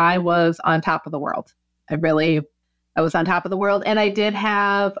symptoms. I was on top of the world. I was on top of the world. And I did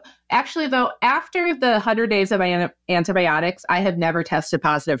have, actually though, after the 100 days of antibiotics, I have never tested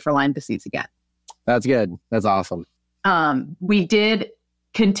positive for Lyme disease again. That's good. That's awesome. We did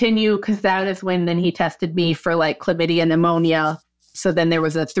continue, because that is when then he tested me for like chlamydia pneumonia. So then there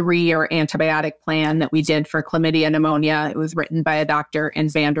was a 3-year antibiotic plan that we did for chlamydia pneumonia. It was written by a doctor in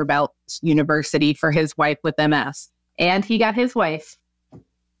Vanderbilt University for his wife with MS. And he got his wife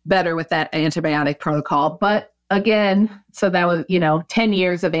better with that antibiotic protocol. But again, so that was, 10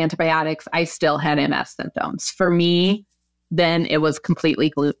 years of antibiotics, I still had MS symptoms. For me, then it was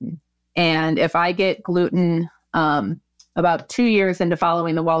completely gluten. And if I get gluten, about 2 years into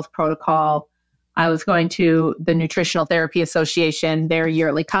following the Wall's protocol, I was going to the Nutritional Therapy Association, their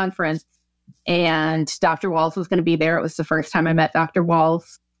yearly conference, and Dr. Wall's was going to be there. It was the first time I met Dr.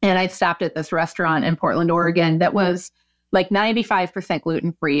 Wall's. And I stopped at this restaurant in Portland, Oregon that was like 95%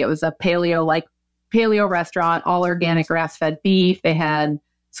 gluten-free. It was a paleo restaurant, all organic grass-fed beef. They had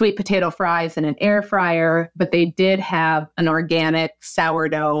sweet potato fries in an air fryer, but they did have an organic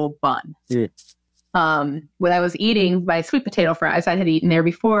sourdough bun. When I was eating my sweet potato fries, I had eaten there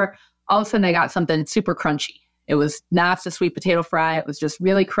before. All of a sudden I got something super crunchy. It was not the sweet potato fry. It was just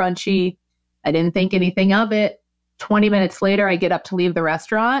really crunchy. I didn't think anything of it. 20 minutes later, I get up to leave the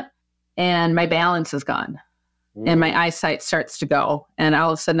restaurant and my balance is gone. And my eyesight starts to go. And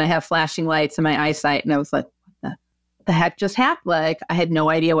all of a sudden I have flashing lights in my eyesight. And I was like, what the heck just happened? Like, I had no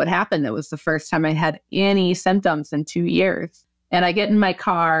idea what happened. It was the first time I had any symptoms in 2 years. And I get in my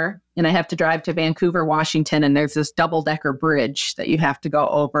car and I have to drive to Vancouver, Washington. And there's this double-decker bridge that you have to go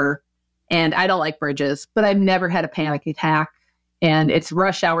over. And I don't like bridges, but I've never had a panic attack. And it's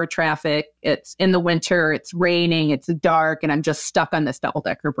rush hour traffic. It's in the winter. It's raining. It's dark. And I'm just stuck on this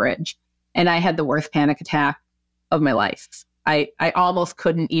double-decker bridge. And I had the worst panic attack of my life. I almost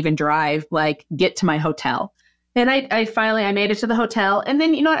couldn't even drive, like, get to my hotel. And I finally made it to the hotel. And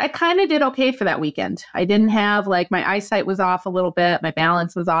then, you know what? I kind of did okay for that weekend. I didn't have, like, my eyesight was off a little bit. My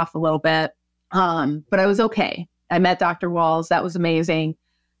balance was off a little bit. But I was okay. I met Dr. Walls. That was amazing.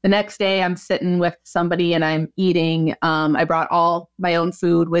 The next day I'm sitting with somebody and I'm eating. I brought all my own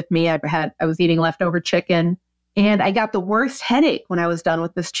food with me. I was eating leftover chicken. And I got the worst headache when I was done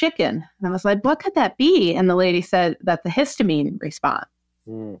with this chicken. And I was like, what could that be? And the lady said that the histamine response.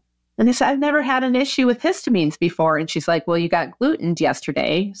 And I said, I've never had an issue with histamines before. And she's like, well, you got gluten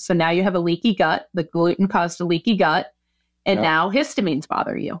yesterday. So now you have a leaky gut. The gluten caused a leaky gut. And now histamines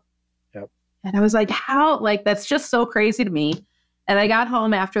bother you. Yep. And I was like, how? Like, that's just so crazy to me. And I got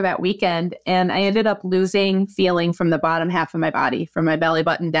home after that weekend and I ended up losing feeling from the bottom half of my body, from my belly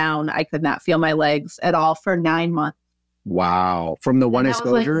button down. I could not feel my legs at all for 9 months. Wow. From the one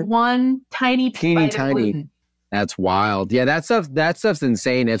exposure? Was like one tiny. That's wild. Yeah, that stuff's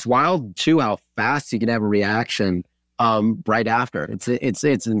insane. It's wild too how fast you can have a reaction right after. It's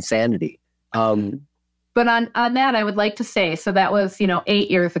insanity. But on that, I would like to say, so that was,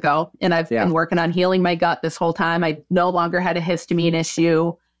 8 years ago, and I've been working on healing my gut this whole time. I no longer had a histamine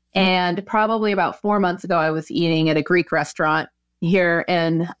issue. And probably about 4 months ago, I was eating at a Greek restaurant here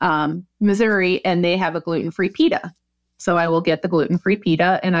in Missouri, and they have a gluten-free pita. So I will get the gluten-free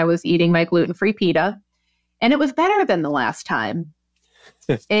pita, and I was eating my gluten-free pita, and it was better than the last time.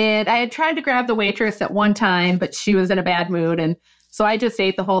 And I had tried to grab the waitress at one time, but she was in a bad mood, and so I just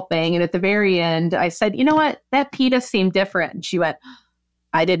ate the whole thing. And at the very end, I said, you know what? That pita seemed different. And she went,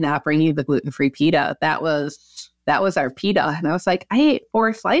 I did not bring you the gluten-free pita. That was our pita. And I was like, I ate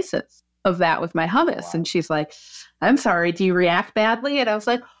 4 slices of that with my hummus. Wow. And she's like, I'm sorry, do you react badly? And I was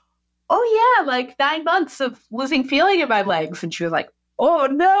like, oh yeah, like 9 months of losing feeling in my legs. And she was like, oh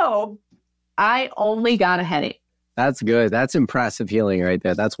no, I only got a headache. That's good. That's impressive healing right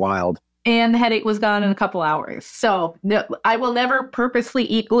there. That's wild. And the headache was gone in a couple hours. So no, I will never purposely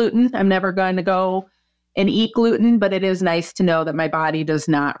eat gluten. I'm never going to go and eat gluten, but it is nice to know that my body does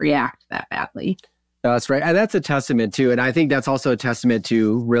not react that badly. That's right. And that's a testament too. And I think that's also a testament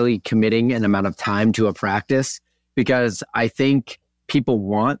to really committing an amount of time to a practice, because I think people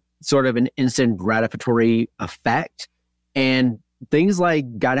want sort of an instant gratificatory effect. And things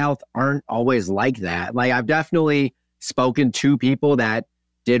like gut health aren't always like that. Like, I've definitely spoken to people that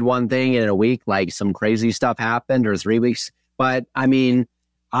did one thing and in a week, like some crazy stuff happened, or 3 weeks. But I mean,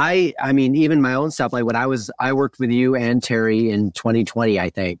 even my own stuff, like when I worked with you and Terry in 2020,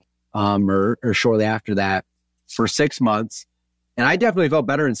 I think, or shortly after that, for 6 months. And I definitely felt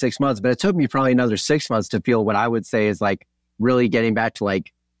better in 6 months, but it took me probably another 6 months to feel what I would say is like really getting back to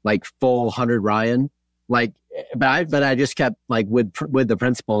like full 100 Ryan. Like, but I just kept like with the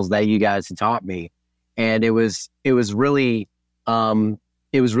principles that you guys had taught me. And it was really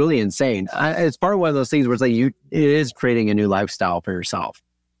insane. It's part of one of those things where it's like it is creating a new lifestyle for yourself.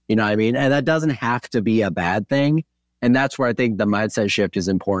 You know what I mean? And that doesn't have to be a bad thing. And that's where I think the mindset shift is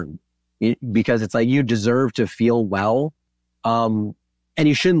important, because it's like you deserve to feel well. And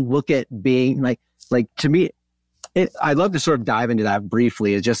you shouldn't look at being like to me, I'd love to sort of dive into that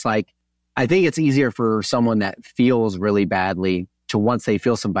briefly. It's just like, I think it's easier for someone that feels really badly to, once they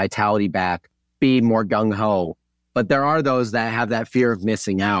feel some vitality back, be more gung-ho. But there are those that have that fear of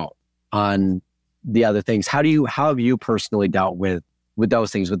missing out on the other things. How have you personally dealt with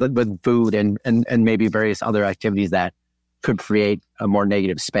those things, with food and maybe various other activities that could create a more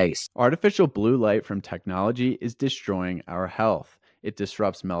negative space? Artificial blue light from technology is destroying our health. It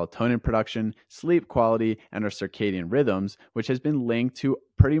disrupts melatonin production, sleep quality, and our circadian rhythms, which has been linked to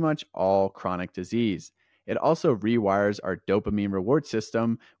pretty much all chronic disease. It also rewires our dopamine reward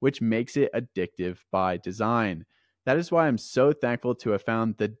system, which makes it addictive by design. That is why I'm so thankful to have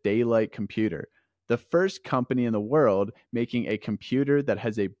found the Daylight computer, the first company in the world making a computer that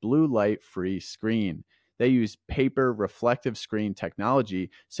has a blue light free screen. They use paper reflective screen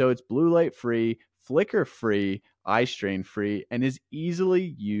technology, so it's blue light free, flicker free, eye strain free, and is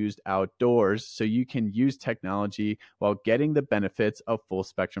easily used outdoors, so you can use technology while getting the benefits of full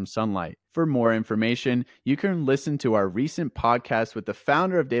spectrum sunlight. For more information, you can listen to our recent podcast with the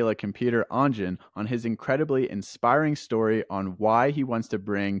founder of Daylight Computer, Anjan, on his incredibly inspiring story on why he wants to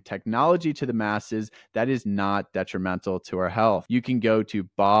bring technology to the masses that is not detrimental to our health. You can go to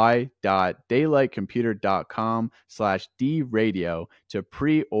buy.daylightcomputer.com/dradio to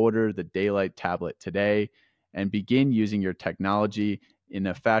pre-order the Daylight tablet today and begin using your technology in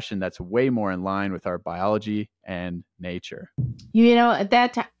a fashion that's way more in line with our biology and nature. You know, at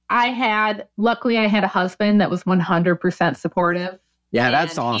that time, luckily I had a husband that was 100% supportive. Yeah,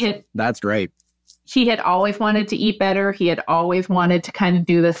 that's awesome. That's great. He had always wanted to eat better. He had always wanted to kind of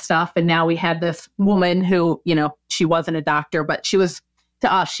do this stuff. And now we had this woman who, you know, she wasn't a doctor, but to us,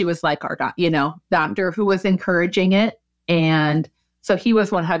 she was like our, doctor who was encouraging it. And so he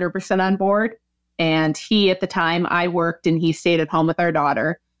was 100% on board. And at the time I worked and he stayed at home with our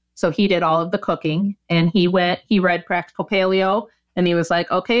daughter. So he did all of the cooking and he read Practical Paleo and he was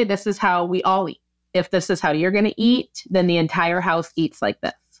like, okay, this is how we all eat. If this is how you're going to eat, then the entire house eats like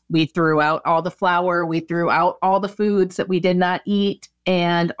this. We threw out all the flour. We threw out all the foods that we did not eat.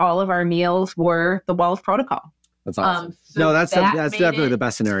 And all of our meals were the Well's protocol. That's awesome. So that's definitely the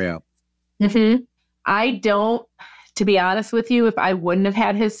best scenario. Mm-hmm. To be honest with you, if I wouldn't have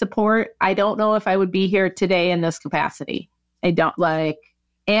had his support, I don't know if I would be here today in this capacity. But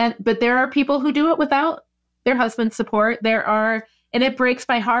there are people who do it without their husband's support. And it breaks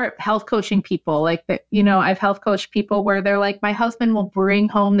my heart, health coaching people. I've health coached people where they're like, my husband will bring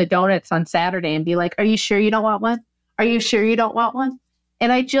home the donuts on Saturday and be like, are you sure you don't want one? Are you sure you don't want one?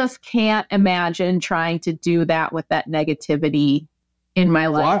 And I just can't imagine trying to do that with that negativity in my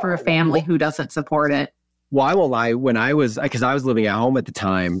life for a family who doesn't support it. Well, I won't lie. Because I was living at home at the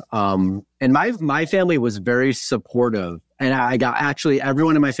time, and my family was very supportive, and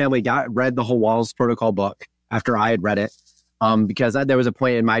everyone in my family read the whole Well's Protocol book after I had read it, because there was a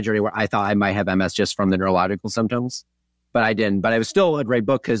point in my journey where I thought I might have MS just from the neurological symptoms, but I didn't. But it was still a great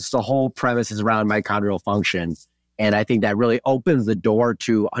book because the whole premise is around mitochondrial function, and I think that really opens the door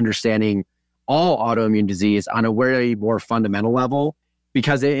to understanding all autoimmune disease on a very more fundamental level.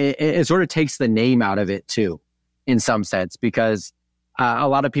 Because it sort of takes the name out of it too, in some sense, because a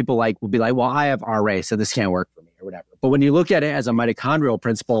lot of people will be like, well, I have RA, so this can't work for me or whatever. But when you look at it as a mitochondrial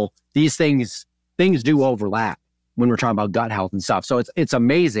principle, these things do overlap when we're talking about gut health and stuff. So it's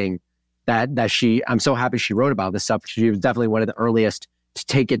amazing that I'm so happy she wrote about this stuff. She was definitely one of the earliest to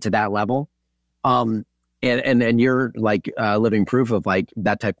take it to that level. And you're living proof of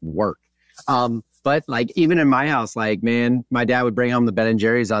that type of work. But even in my house, man, my dad would bring home the Ben &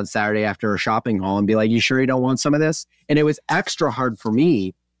 Jerry's on Saturday after a shopping haul and be like, you sure you don't want some of this? And it was extra hard for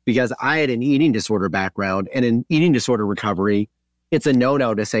me because I had an eating disorder background, and in eating disorder recovery, it's a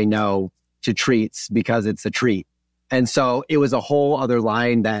no-no to say no to treats because it's a treat. And so it was a whole other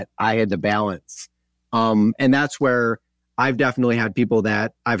line that I had to balance. And that's where I've definitely had people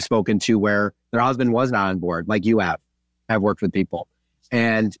that I've spoken to where their husband was not on board, like you have. I've worked with people.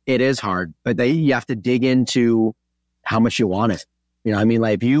 And it is hard, but you have to dig into how much you want it. You know what I mean?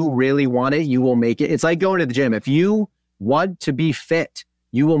 If you really want it, you will make it. It's like going to the gym. If you want to be fit,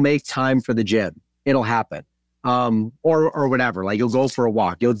 you will make time for the gym. It'll happen. Or whatever. You'll go for a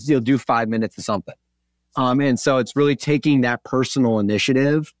walk. You'll do 5 minutes of something. And so it's really taking that personal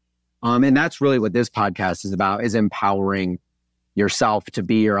initiative. And that's really what this podcast is about, is empowering yourself to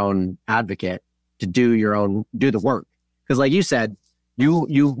be your own advocate, to do the work. Because like you said,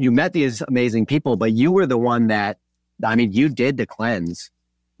 you met these amazing people, but you were the one that, you did the cleanse.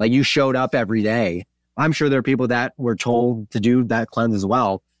 You showed up every day. I'm sure there are people that were told to do that cleanse as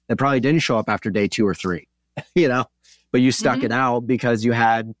well that probably didn't show up after day 2 or 3, but you stuck it out because you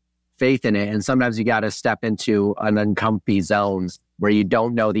had faith in it. And sometimes you got to step into an uncomfy zone where you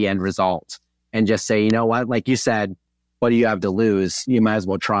don't know the end result and just say, you know what, like you said, what do you have to lose? You might as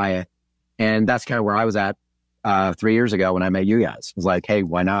well try it. And that's kind of where I was at 3 years ago when I met you guys. It was like, hey,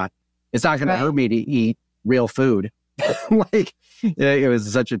 why not? It's not going to hurt me to eat real food. It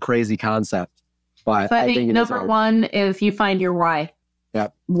was such a crazy concept. But I think number one is you find your why. Yeah.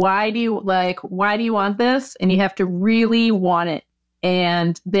 Why do you want this? And you have to really want it.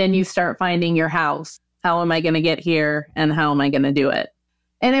 And then you start finding your house. How am I going to get here? And how am I going to do it?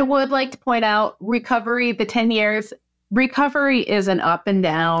 And I would like to point out recovery, the 10 years, recovery is an up and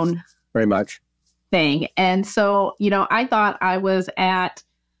down. Very much. Thing. And so, I thought I was at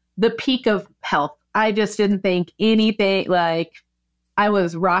the peak of health. I just didn't think anything, I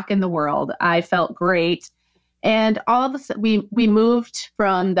was rocking the world. I felt great. And all of a sudden we moved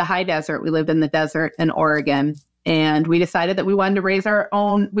from the high desert. We lived in the desert in Oregon. And we decided that we wanted to raise our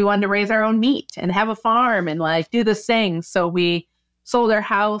own meat and have a farm and like do this thing. So we sold our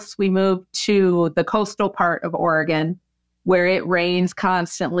house. We moved to the coastal part of Oregon where it rains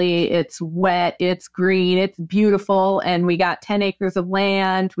constantly. It's wet, it's green, it's beautiful. And we got 10 acres of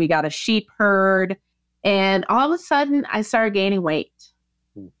land. We got a sheep herd. And all of a sudden I started gaining weight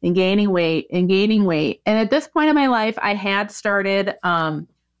and gaining weight and gaining weight. And at this point in my life, I had started,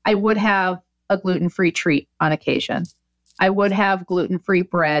 I would have a gluten-free treat on occasion. I would have gluten-free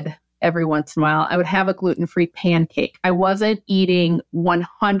bread every once in a while. I would have a gluten-free pancake. I wasn't eating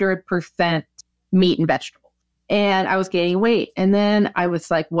 100% meat and vegetables. And I was gaining weight. And then I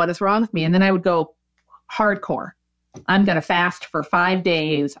was like, what is wrong with me? And then I would go hardcore. I'm going to fast for 5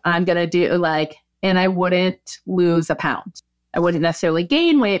 days. I'm going to do like, and I wouldn't lose a pound. I wouldn't necessarily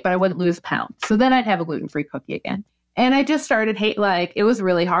gain weight, but I wouldn't lose a pound. So then I'd have a gluten-free cookie again. And I just started it was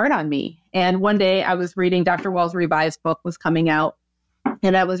really hard on me. And one day I was reading Dr. Well's revised book was coming out,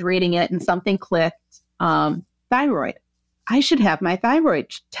 and I was reading it and something clicked, thyroid. I should have my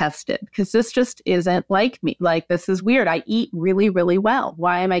thyroid tested because this just isn't like me. Like, this is weird. I eat really, really well.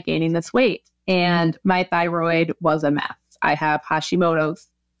 Why am I gaining this weight? And my thyroid was a mess. I have Hashimoto's,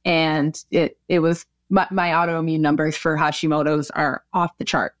 and it was my autoimmune numbers for Hashimoto's are off the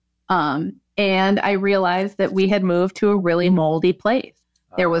chart. And I realized that we had moved to a really moldy place.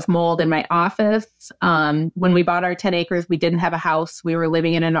 There was mold in my office. When we bought our 10 acres, we didn't have a house. We were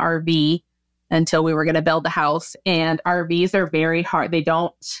living in an RV until we were going to build the house. And RVs are very hard.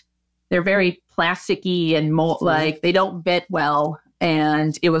 They're very plasticky and mold, like they don't fit well.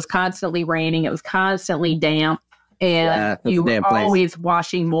 And it was constantly raining. It was constantly damp. And you were always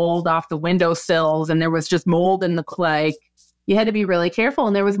washing mold off the windowsills. And there was just mold in the clay. You had to be really careful,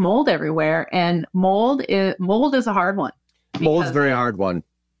 and there was mold everywhere. And mold is a hard one. Mold's a very hard one.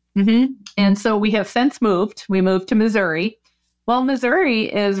 Mm-hmm. And so we have since moved. We moved to Missouri. Well, Missouri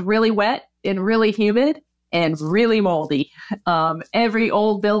is really wet and really humid and really moldy. Every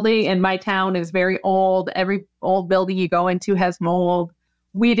old building in my town is very old. Every old building you go into has mold.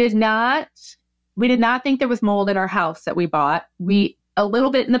 We did not think there was mold in our house that we bought. A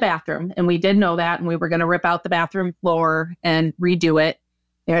little bit in the bathroom, and we did know that, and we were going to rip out the bathroom floor and redo it.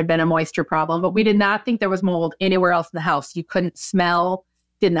 There had been a moisture problem, but we did not think there was mold anywhere else in the house. You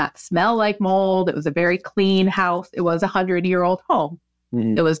did not smell like mold. It was a very clean house. It was a 100-year-old home.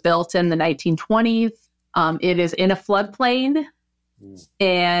 Mm-hmm. It was built in the 1920s. It is in a floodplain,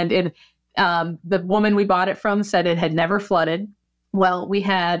 and the woman we bought it from said it had never flooded. Well, we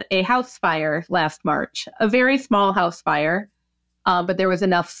had a house fire last March, a very small house fire. But there was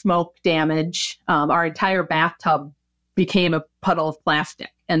enough smoke damage. Our entire bathtub became a puddle of plastic.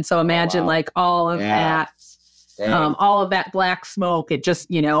 And so imagine all of that black smoke. It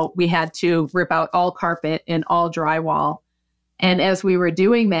just, we had to rip out all carpet and all drywall. And as we were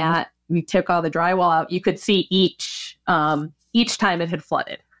doing that, we took all the drywall out. You could see each time it had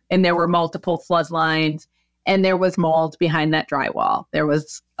flooded. And there were multiple flood lines, and there was mold behind that drywall. There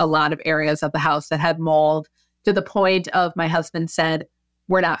was a lot of areas of the house that had mold, to the point of my husband said,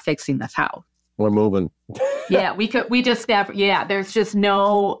 we're not fixing this house. We're moving. There's just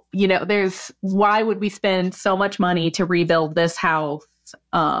no, why would we spend so much money to rebuild this house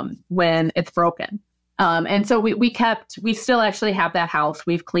when it's broken? And so we still actually have that house.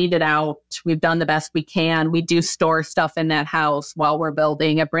 We've cleaned it out. We've done the best we can. We do store stuff in that house while we're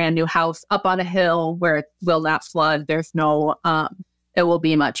building a brand new house up on a hill where it will not flood. There's no, it will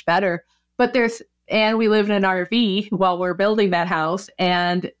be much better. And we lived in an RV while we're building that house.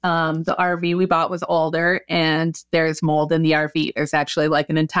 And the RV we bought was older, and there's mold in the RV. There's actually like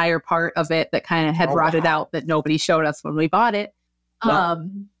an entire part of it that kind of had rotted out that nobody showed us when we bought it.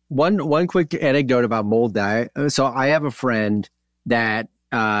 One quick anecdote about mold diet. So I have a friend that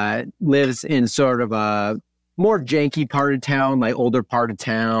lives in sort of a more janky part of town, like older part of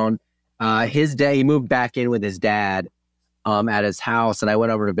town. He moved back in with his dad at his house, and I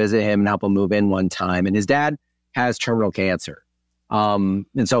went over to visit him and help him move in one time. And his dad has terminal cancer. And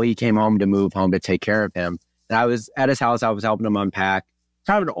so he came home to take care of him. And I was at his house. I was helping him unpack.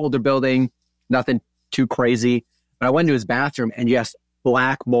 Kind of an older building, nothing too crazy. But I went to his bathroom, and yes,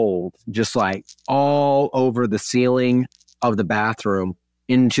 black mold, just like all over the ceiling of the bathroom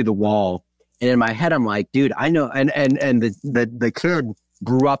into the wall. And in my head, I'm like, dude, I know. And the kid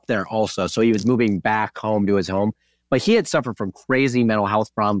grew up there also. So he was moving back home to his home. But he had suffered from crazy mental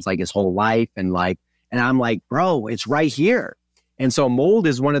health problems like his whole life. And I'm like, bro, it's right here. And so mold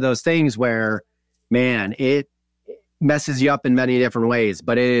is one of those things where, man, it messes you up in many different ways.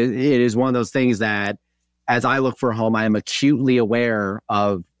 But it is one of those things that as I look for a home, I am acutely aware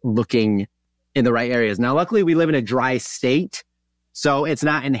of looking in the right areas. Now, luckily, we live in a dry state, so it's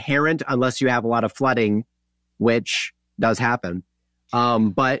not inherent unless you have a lot of flooding, which does happen.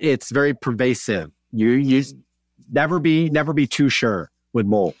 But it's very pervasive. You never be too sure with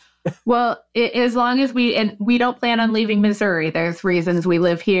mold. Well, as long as we don't plan on leaving Missouri. There's reasons we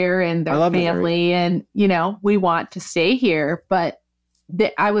live here and there's family Missouri. And, we want to stay here. But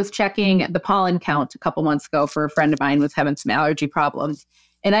I was checking the pollen count a couple months ago for a friend of mine was having some allergy problems.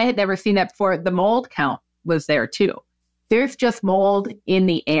 And I had never seen that before. The mold count was there too. There's just mold in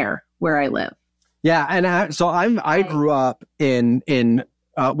the air where I live. Yeah. And I grew up in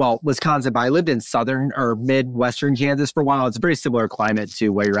Wisconsin, but I lived in southern or midwestern Kansas for a while. It's a very similar climate to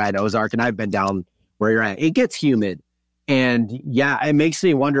where you're at, Ozark, and I've been down where you're at. It gets humid. And yeah, it makes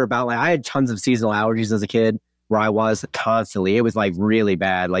me wonder about, like, I had tons of seasonal allergies as a kid where I was constantly. It was like really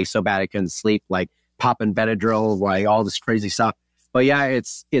bad, like so bad I couldn't sleep, like popping Benadryl, like all this crazy stuff. But yeah,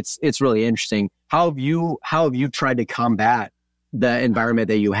 it's really interesting. How have you tried to combat the environment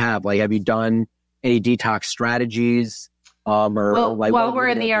that you have? Like, have you done any detox strategies? While we're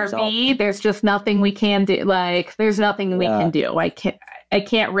in the RV, there's just nothing we can do. Like, there's nothing we can do. I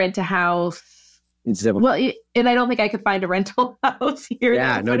can't rent a house. Well, and I don't think I could find a rental house here.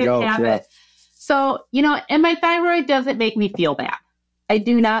 Yeah, no joke. Yeah. So, and my thyroid doesn't make me feel bad. I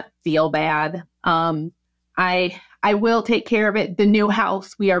do not feel bad. I will take care of it. The new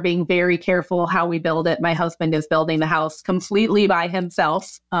house, we are being very careful how we build it. My husband is building the house completely by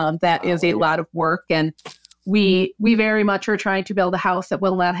himself. That is a lot of work. And we very much are trying to build a house that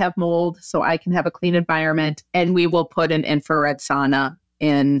will not have mold so I can have a clean environment. And we will put an infrared sauna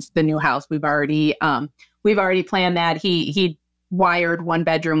in the new house. We've already planned that. He wired one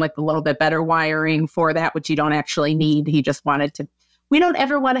bedroom with a little bit better wiring for that, which you don't actually need. He just wanted to. We don't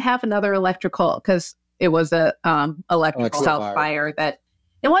ever want to have another electrical because it was a electrical house fire that.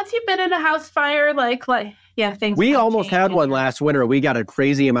 And once you've been in a house fire, things. We almost had one last winter. We got a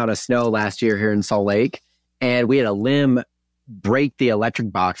crazy amount of snow last year here in Salt Lake, and we had a limb break the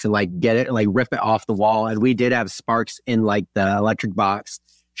electric box and get it, rip it off the wall. And we did have sparks in the electric box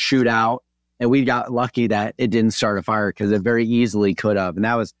shoot out. And we got lucky that it didn't start a fire because it very easily could have. And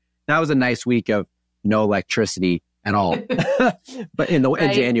that was a nice week of no electricity at all. But in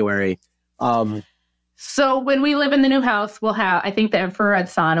January. So when we live in the new house, I think the infrared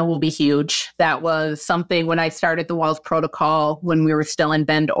sauna will be huge. That was something when I started the Walls Protocol, when we were still in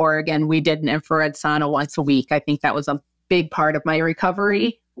Bend, Oregon, we did an infrared sauna once a week. I think that was a big part of my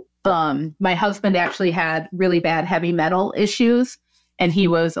recovery. My husband actually had really bad heavy metal issues. And he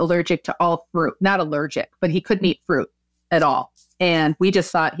was allergic to all fruit. Not allergic, but he couldn't eat fruit at all. And we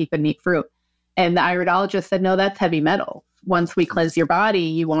just thought he couldn't eat fruit. And the iridologist said, no, that's heavy metal. Once we cleanse your body,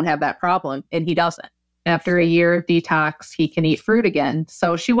 you won't have that problem. And he doesn't. After a year of detox, he can eat fruit again.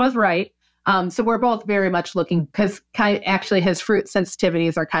 So she was right. So we're both very much looking, because actually his fruit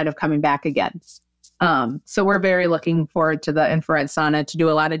sensitivities are kind of coming back again. So we're very looking forward to the infrared sauna to do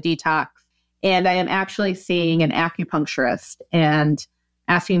a lot of detox. And I am actually seeing an acupuncturist and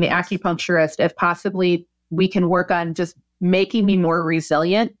asking the acupuncturist if possibly we can work on just making me more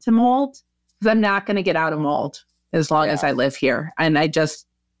resilient to mold, because I'm not going to get out of mold as long as I live here. And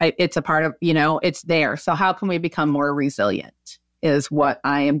it's a part of, it's there. So how can we become more resilient is what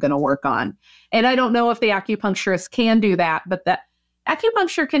I am going to work on. And I don't know if the acupuncturist can do that, but that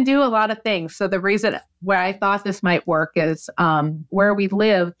acupuncture can do a lot of things. So the reason where I thought this might work is where we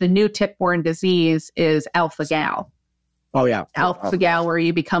live, the new tick-borne disease is alpha-gal. Oh, yeah. Alpha-gal, where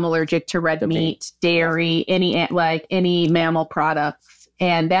you become allergic to red meat, dairy, any mammal products.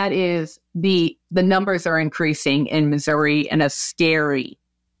 And that is the numbers are increasing in Missouri in a scary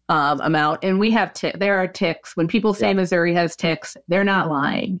amount. And we have there are ticks. When people say Missouri has ticks, they're not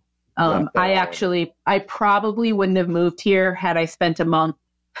lying. I probably wouldn't have moved here had I spent a month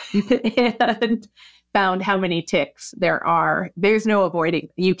and found how many ticks there are. There's no avoiding.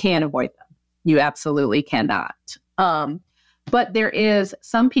 You can't avoid them. You absolutely cannot. But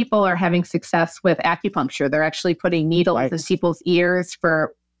some people are having success with acupuncture. They're actually putting needles in people's ears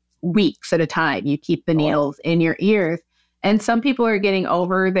for weeks at a time. You keep the needles in your ears. And some people are getting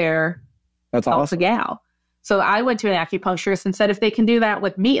over their alpha-gal. So I went to an acupuncturist and said, if they can do that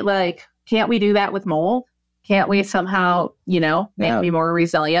with me, can't we do that with mold? Can't we somehow, make me more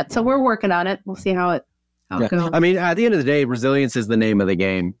resilient? So we're working on it. We'll see how it goes. I mean, at the end of the day, resilience is the name of the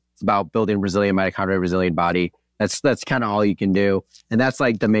game. It's about building resilient mitochondria, resilient body. That's kind of all you can do. And that's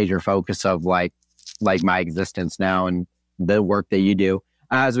the major focus of my existence now and the work that you do.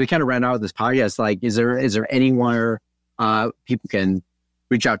 As we kind of ran out of this podcast, is there anywhere people can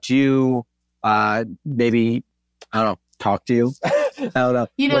reach out to you? Maybe, I don't know, talk to you? I don't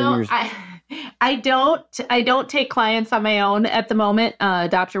know. I don't take clients on my own at the moment.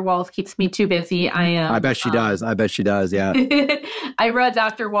 Dr. Walls keeps me too busy. I bet she does. I bet she does. Yeah. I run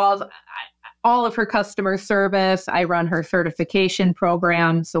Dr. Walls, all of her customer service. I run her certification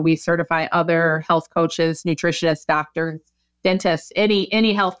program. So we certify other health coaches, nutritionists, doctors, dentists,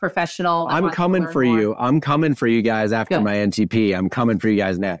 any health professional. I'm coming for you. I'm coming for you guys after my NTP. I'm coming for you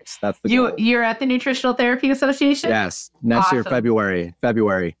guys next. That's the goal. You're at the Nutritional Therapy Association? Yes. Next year, February.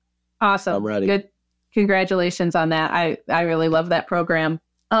 Awesome. I'm ready. Good. Congratulations on that. I really love that program.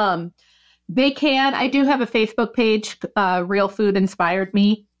 I do have a Facebook page, Real Food Inspired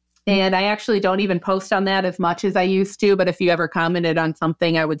Me. And I actually don't even post on that as much as I used to. But if you ever commented on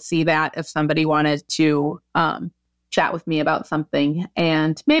something, I would see that if somebody wanted to chat with me about something.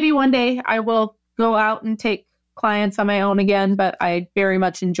 And maybe one day I will go out and take clients on my own again. But I very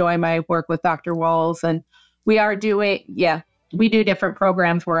much enjoy my work with Dr. Walls. And we do different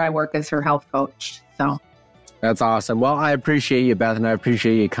programs where I work as her health coach. So that's awesome. Well, I appreciate you, Beth, and I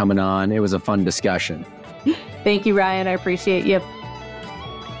appreciate you coming on. It was a fun discussion. Thank you, Ryan. I appreciate you.